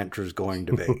think your answer is going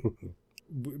to be.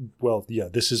 Well, yeah,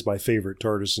 this is my favorite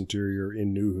TARDIS interior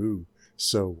in New Who.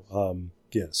 So,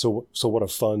 so what a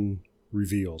fun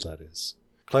reveal that is.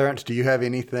 Clarence, do you have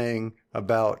anything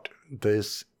about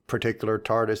this particular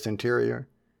TARDIS interior?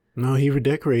 No, he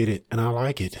redecorated, and I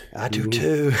like it. I do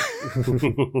too.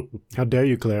 How dare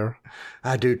you, Clara?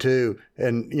 I do too.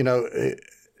 And,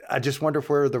 I just wonder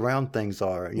where the round things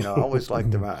are. I always like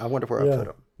the round. I wonder where I put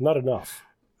them. Not enough.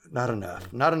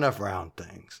 Not enough round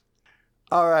things.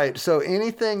 All right. So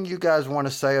anything you guys want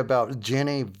to say about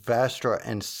Jenny, Vastra,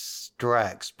 and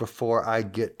Strax before I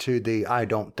get to the I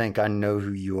don't think I know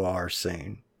who you are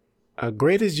scene?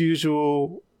 Great as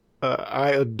usual. I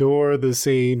adore the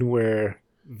scene where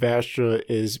Vastra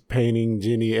is painting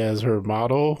Jenny as her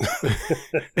model.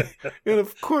 And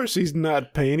of course she's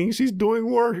not painting, she's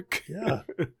doing work. Yeah.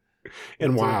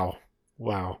 And wow.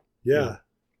 Yeah.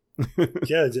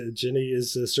 Yeah, Jenny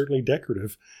is certainly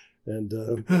decorative. And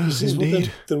says, well,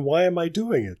 then why am I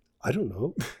doing it? I don't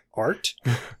know. Art?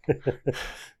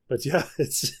 But yeah,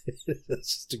 it's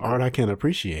just art I can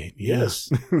appreciate. Yes.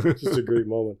 Just a great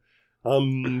moment.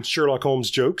 Sherlock Holmes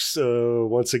jokes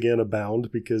once again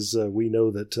abound because we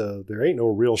know that there ain't no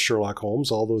real Sherlock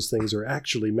Holmes. All those things are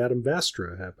actually Madame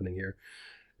Vastra happening here.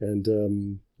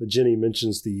 And Jenny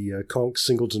mentions the Conk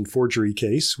Singleton forgery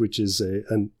case, which is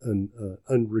an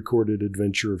unrecorded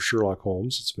adventure of Sherlock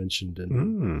Holmes. It's mentioned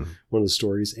in one of the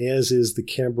stories, as is the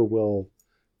Camberwell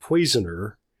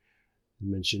poisoner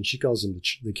mentioned. She calls him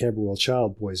the Camberwell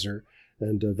child poisoner,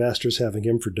 and Vastra's having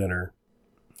him for dinner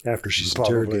after she's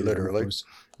interrogated. Literally. Of course.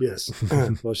 Yes.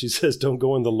 Well, she says, don't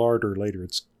go in the larder later.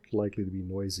 It's likely to be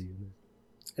noisy in there.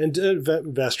 And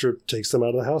Vastra takes them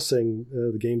out of the house, saying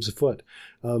the game's afoot.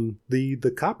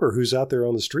 The copper who's out there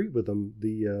on the street with them,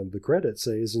 the credits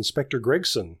say, is Inspector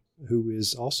Gregson, who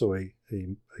is also a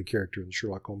character in the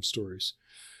Sherlock Holmes stories.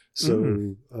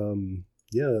 So,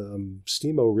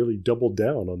 Stemo really doubled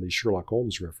down on these Sherlock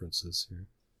Holmes references here.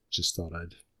 Just thought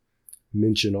I'd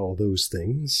mention all those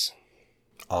things.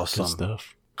 Awesome. Good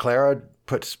stuff. Clara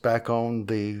puts back on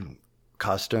the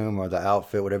costume or the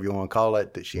outfit, whatever you want to call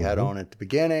it, that she had on at the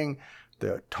beginning.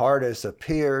 The TARDIS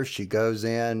appears. She goes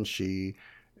in. She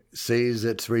sees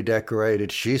it's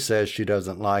redecorated. She says she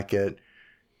doesn't like it.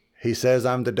 He says,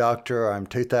 I'm the doctor. I'm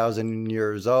 2,000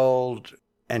 years old.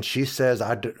 And she says,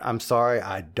 I'm sorry,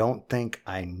 I don't think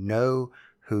I know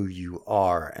who you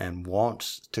are, and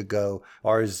wants to go,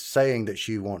 or is saying that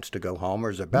she wants to go home, or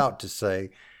is about to say,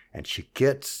 and she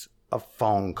gets a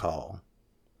phone call.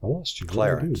 I lost you.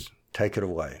 Clarence, take it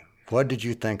away. What did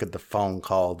you think of the phone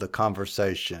call, the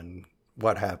conversation?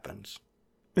 What happens?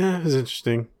 Yeah, it was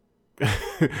interesting.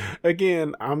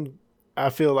 Again, I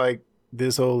feel like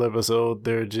this whole episode,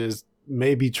 they're just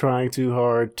maybe trying too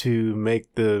hard to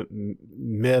make the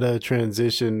meta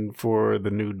transition for the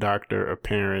new Doctor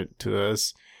apparent to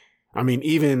us. I mean,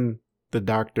 even the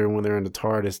Doctor, when they're in the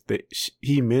TARDIS,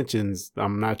 he mentions,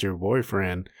 I'm not your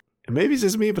boyfriend. And maybe it's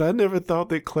just me, but I never thought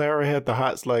that Clara had the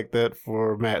hots like that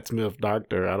for Matt Smith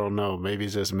Doctor. I don't know. Maybe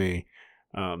it's just me.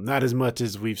 Not as much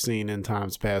as we've seen in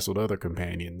times past with other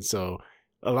companions. So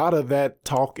a lot of that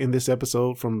talk in this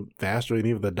episode from Vastra and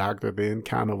even the Doctor then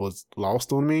kind of was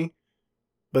lost on me.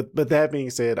 But that being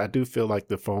said, I do feel like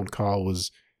the phone call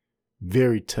was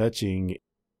very touching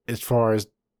as far as,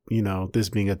 this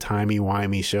being a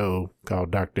timey-wimey show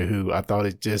called Doctor Who. I thought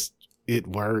it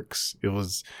works. It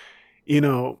was,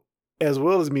 as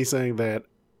well as me saying that,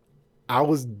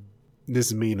 this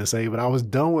is mean to say, but I was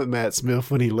done with Matt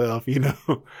Smith when he left,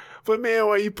 But man,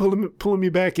 why are you pulling me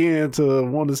back in to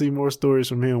want to see more stories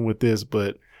from him with this?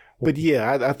 But yeah,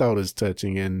 I thought it was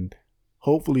touching, and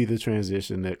hopefully the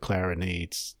transition that Clara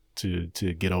needs to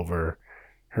get over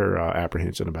her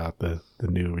apprehension about the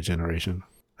new regeneration.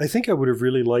 I think I would have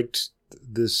really liked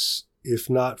this if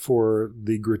not for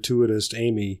the gratuitous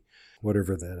Amy,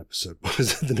 whatever that episode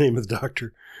was, the name of the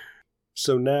Doctor.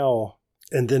 So now,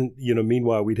 and then,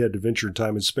 meanwhile, we'd had Adventure in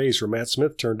Time and Space where Matt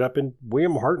Smith turned up in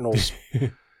William Hartnell's.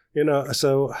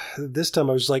 So this time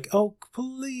I was like, oh,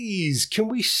 please, can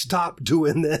we stop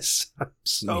doing this? I'm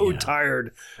so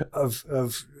tired of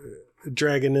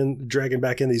dragging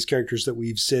back in these characters that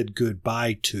we've said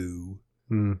goodbye to.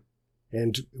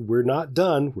 And we're not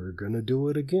done. We're going to do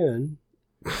it again.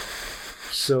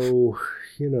 So,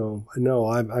 no,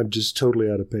 I'm just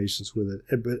totally out of patience with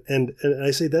it. And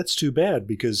I say that's too bad,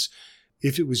 because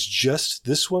if it was just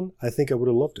this one, I think I would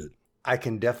have loved it. I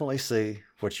can definitely see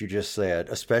what you just said,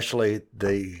 especially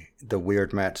the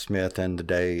weird Matt Smith and the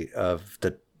day of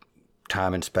the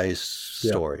time and space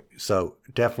story. So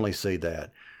definitely see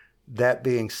that. That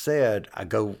being said, I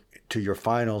go to your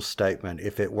final statement.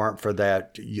 If it weren't for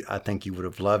that, I think you would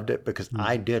have loved it, because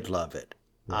I did love it.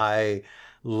 Yeah. I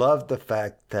loved the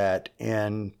fact that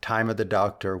in Time of the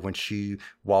Doctor, when she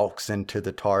walks into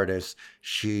the TARDIS,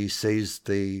 she sees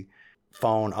the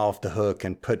phone off the hook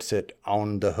and puts it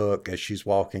on the hook as she's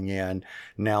walking in.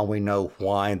 Now we know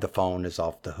why the phone is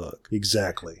off the hook.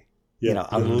 Exactly. Yeah,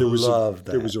 I love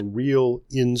that. There was a real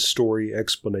in-story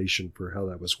explanation for how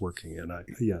that was working, and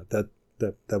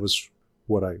that was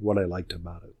what I liked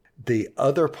about it. The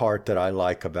other part that I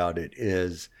like about it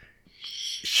is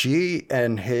she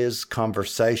and his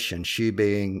conversation, she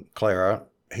being Clara,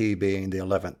 he being the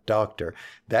 11th Doctor,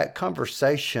 that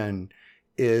conversation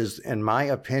is, in my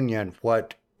opinion,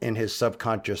 what in his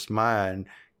subconscious mind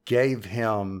gave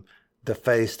him the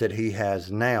face that he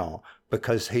has now,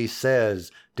 because he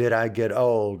says, "Did I get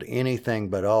old? Anything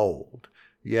but old.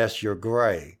 Yes, you're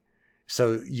gray."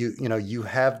 So you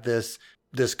have this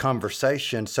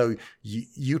conversation. So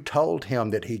you told him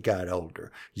that he got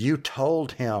older. You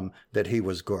told him that he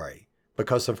was gray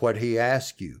because of what he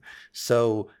asked you.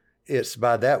 So it's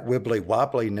by that wibbly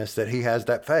wobbliness that he has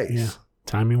that face. Yeah.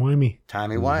 Timey-wimey.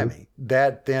 Timey-wimey.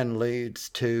 That then leads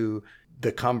to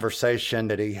the conversation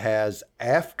that he has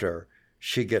after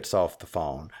she gets off the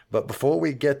phone. But before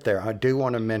we get there, I do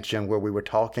want to mention where we were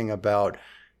talking about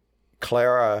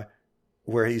Clara,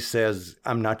 where he says,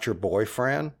 "I'm not your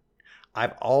boyfriend."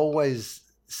 I've always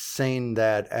seen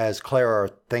that as Clara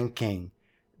thinking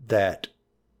that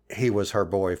he was her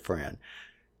boyfriend.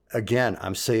 Again,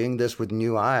 I'm seeing this with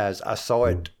new eyes. I saw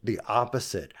it the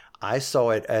opposite. I saw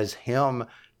it as him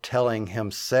telling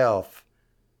himself,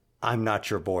 "I'm not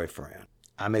your boyfriend."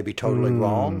 I may be totally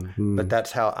wrong, but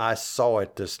that's how I saw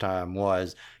it this time.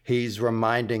 Was he's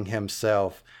reminding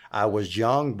himself, "I was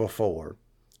young before.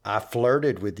 I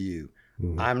flirted with you.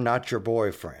 I'm not your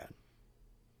boyfriend."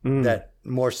 That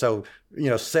more so,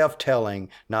 self-telling,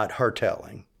 not her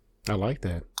telling. I like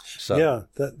that. So yeah,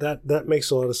 that makes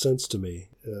a lot of sense to me,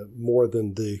 more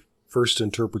than the first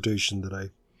interpretation that I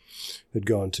had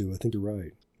gone to. I think you're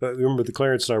right. I remember the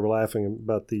Clarence and I were laughing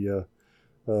about the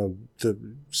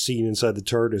scene inside the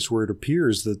TARDIS where it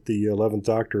appears that the 11th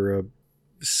Doctor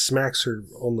smacks her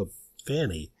on the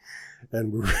fanny,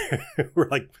 and we're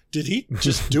like, did he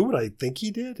just do what I think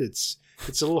he did? It's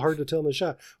a little hard to tell in the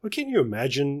shot. Well, can you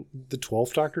imagine the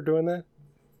 12th Doctor doing that?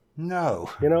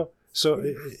 No. So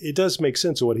it does make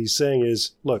sense. What he's saying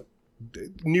is, look,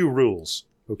 new rules,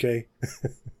 okay?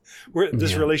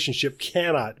 This relationship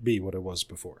cannot be what it was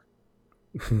before.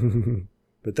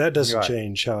 But that doesn't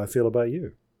change how I feel about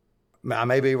you. I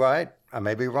may be right. I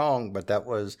may be wrong, but that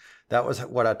was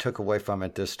what I took away from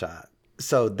it this time.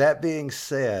 So that being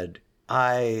said,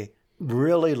 I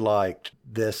really liked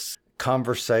this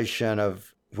conversation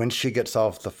of when she gets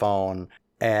off the phone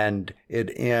and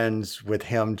it ends with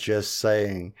him just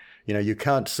saying, "You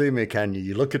can't see me, can you?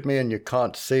 You look at me and you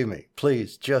can't see me.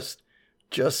 Please, just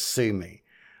see me."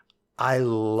 I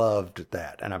loved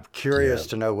that, and I'm curious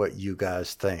to know what you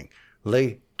guys think.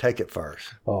 Lee, take it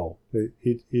first. Oh,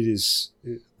 it is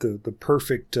the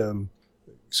perfect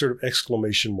sort of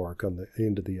exclamation mark on the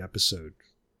end of the episode,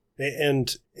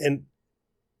 and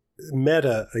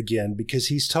meta again, because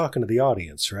he's talking to the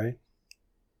audience, right?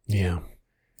 Yeah.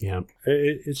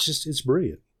 It's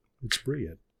brilliant. It's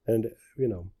brilliant, and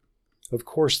of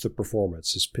course the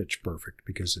performance is pitch perfect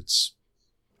because it's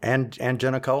and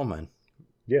Jenna Coleman.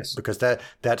 Yes, because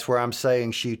that's where I'm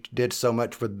saying she did so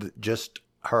much with just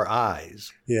her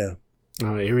eyes. Yeah.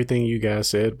 Everything you guys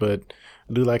said, but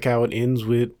I do like how it ends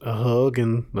with a hug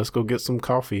and let's go get some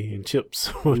coffee and chips,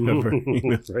 whatever.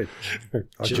 Right.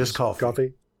 Or just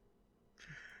coffee.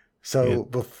 So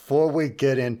before we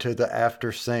get into the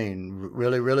after scene,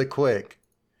 really, really quick,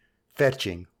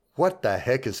 fetching. What the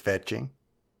heck is fetching?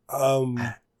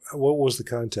 What was the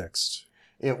context?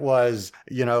 It was,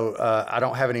 I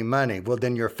don't have any money. Well,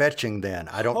 then you're fetching then.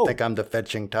 I don't think I'm the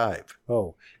fetching type.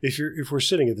 Oh, if we're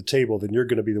sitting at the table, then you're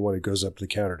going to be the one who goes up to the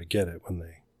counter to get it when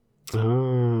they...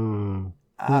 Oh.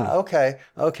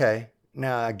 Okay.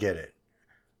 Now I get it.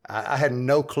 I had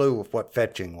no clue of what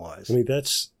fetching was. I mean,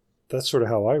 that's sort of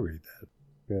how I read that.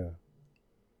 Yeah.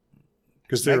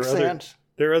 Because there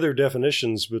are other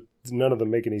definitions, but none of them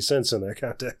make any sense in that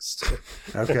context.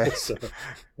 Okay. So,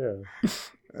 yeah.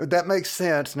 That makes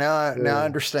sense. Now I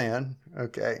understand.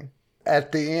 Okay.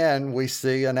 At the end, we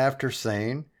see an after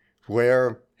scene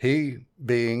where he,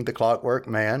 being the Clockwork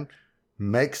Man,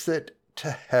 makes it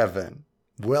to heaven.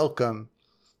 Welcome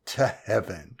to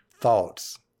heaven.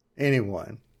 Thoughts?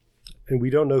 Anyone? And we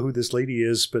don't know who this lady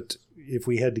is, but if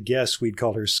we had to guess, we'd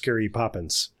call her Scary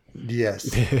Poppins. Yes.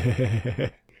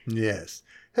 Yes.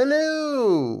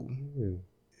 Hello.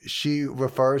 She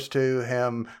refers to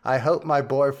him, "I hope my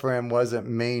boyfriend wasn't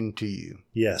mean to you."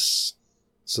 Yes.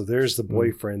 So there's the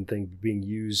boyfriend thing being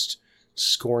used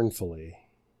scornfully.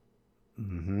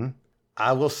 Mm-hmm.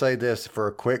 I will say this for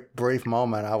a quick, brief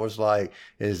moment. I was like,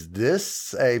 is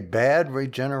this a bad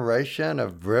regeneration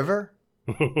of River?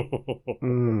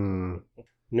 Nope.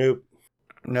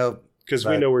 Nope. Because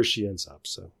we know where she ends up,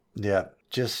 so. Yeah.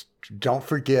 Just don't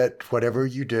forget, whatever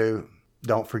you do,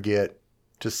 don't forget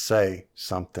to say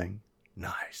something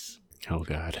nice. Oh,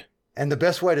 God. And the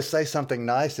best way to say something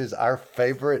nice is our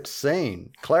favorite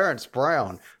scene. Clarence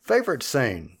Brown, favorite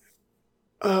scene.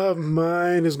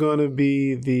 Mine is going to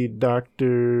be the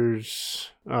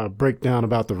doctor's breakdown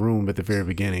about the room at the very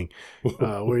beginning,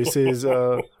 where he says,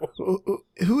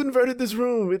 "Who inverted this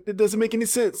room? It doesn't make any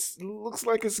sense. Looks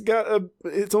like it's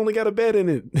only got a bed in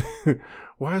it.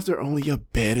 Why is there only a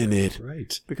bed in it?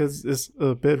 Right, because it's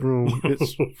a bedroom.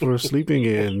 It's for sleeping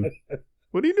in.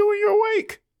 What do you do when you're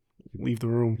awake? Leave the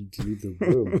room. Leave the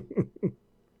room.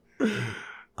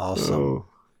 Awesome.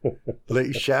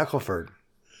 Lee Shackelford.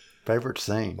 Favorite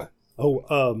scene?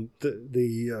 Oh,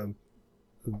 the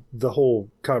whole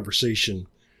conversation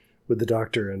with the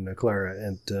doctor and Clara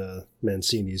at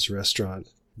Mancini's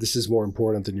restaurant. This is more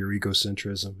important than your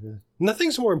egocentrism. Yeah.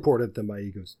 Nothing's more important than my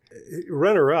egos.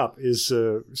 Runner-up is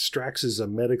Strax's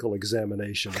medical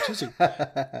examination, which is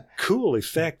a cool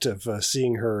effect of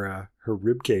seeing her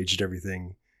ribcage and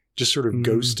everything just sort of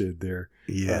ghosted there.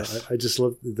 Yes. I just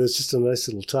love, that's just a nice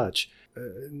little touch.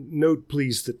 Note,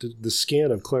 please, that the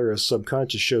scan of Clara's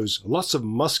subconscious shows lots of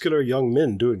muscular young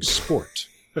men doing sport.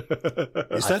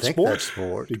 Is that sport? That's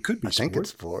sport? It could be I sport. think it's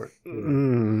sport.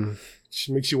 It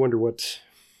makes you wonder what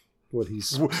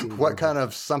he's... What kind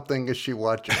of something is she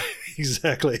watching?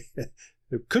 Exactly.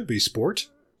 It could be sport.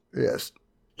 Yes.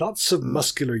 Lots of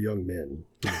muscular young men.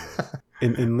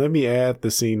 And let me add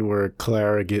the scene where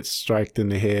Clara gets striked in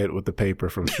the head with the paper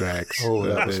from Strax. Oh,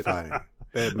 that was funny.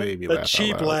 That made me laugh. A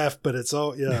cheap laugh, but it's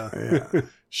all, yeah.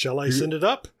 Shall I send it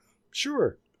up?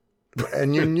 Sure.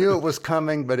 And you knew it was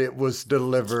coming, but it was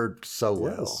delivered so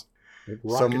well.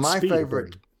 So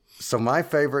my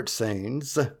favorite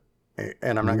scenes,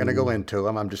 and I'm not going to go into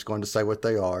them, I'm just going to say what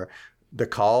they are. The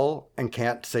Call and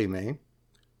Can't See Me,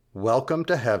 Welcome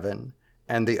to Heaven,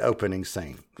 and the opening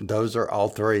scene. Those are all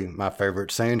three my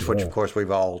favorite scenes, which of course we've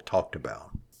all talked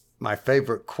about. My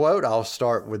favorite quote, I'll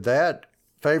start with that.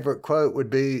 Favorite quote would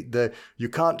be "You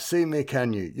can't see me,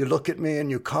 can you? You look at me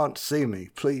and you can't see me.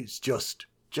 Please just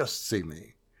see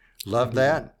me." Love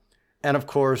that. And of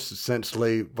course, since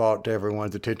Lee brought to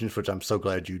everyone's attention, which I'm so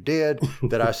glad you did,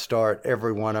 that I start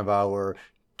every one of our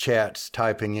chats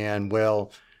typing in,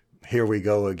 "Well, here we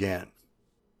go again."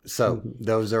 So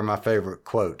those are my favorite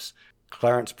quotes.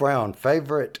 Clarence Brown,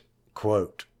 favorite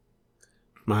quote?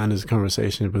 Mine is a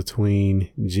conversation between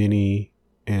Jenny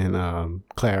and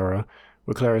Clara,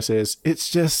 where Clara says, "It's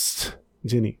just..."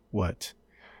 Jenny, what?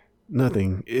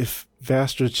 "Nothing. If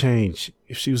Vastra changed,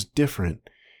 if she was different,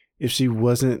 if she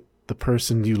wasn't the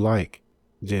person you like."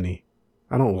 Jenny,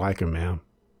 "I don't like her, ma'am.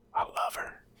 I love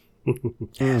her."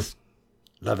 Yes.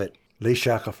 Love it. Lee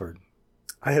Shackelford.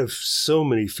 I have so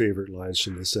many favorite lines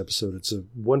from this episode. It's a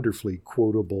wonderfully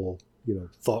quotable,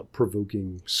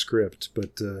 thought-provoking script,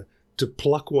 but to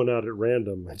pluck one out at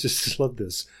random, I just love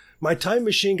this. "My time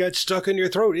machine got stuck in your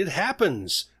throat. It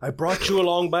happens. I brought you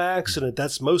along by accident.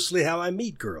 That's mostly how I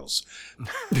meet girls.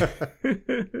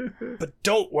 But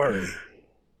don't worry."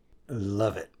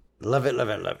 Love it. Love it, love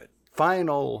it, love it.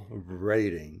 Final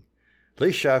rating.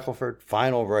 Lee Shackelford,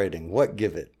 final rating. What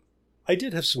give it? I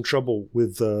did have some trouble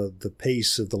with the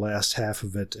pace of the last half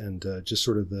of it and just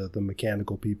sort of the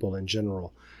mechanical people in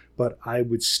general. But I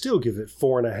would still give it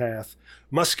 4.5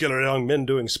 muscular young men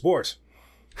doing sport.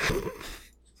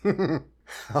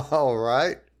 All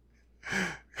right.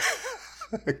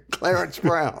 Clarence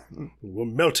Brown. We'll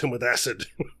melt him with acid.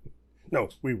 No,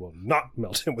 we will not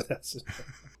melt him with acid.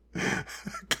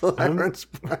 Clarence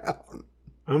Brown.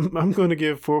 I'm going to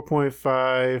give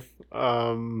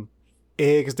 4.5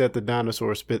 eggs that the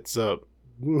dinosaur spits up.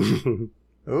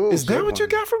 Ooh, is that what you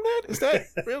got from that? Is that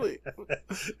really?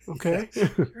 Okay.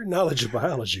 Your knowledge of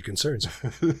biology concerns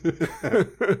me.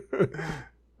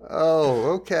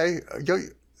 Oh, okay.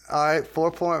 All right,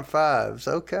 4.5s.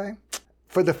 Okay.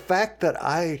 For the fact that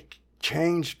I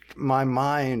changed my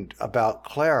mind about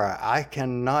Clara, I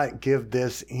cannot give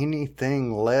this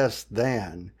anything less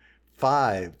than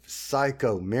 5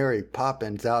 Psycho Mary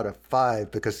Poppins out of 5,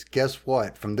 because guess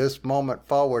what? From this moment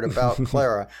forward about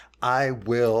Clara, I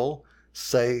will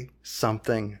say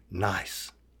something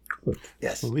nice.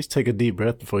 Yes. Well, at least take a deep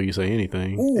breath before you say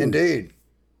anything. Ooh. Indeed.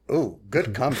 Ooh,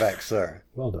 good comeback, sir.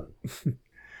 Well done.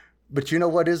 But you know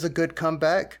what is a good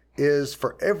comeback? Is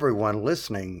for everyone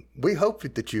listening. We hope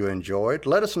that you enjoyed.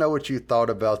 Let us know what you thought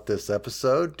about this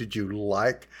episode. Did you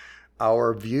like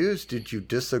our views? Did you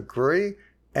disagree?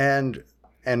 And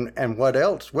what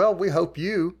else? Well, we hope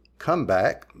you come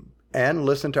back and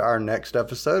listen to our next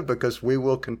episode, because we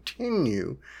will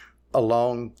continue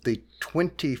along the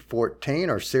 2014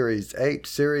 or Series 8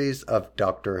 series of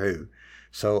Doctor Who.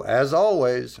 So as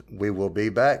always, we will be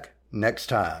back next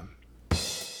time.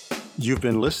 You've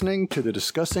been listening to the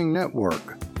Discussing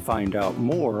Network. Find out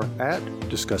more at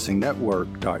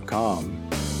discussingnetwork.com.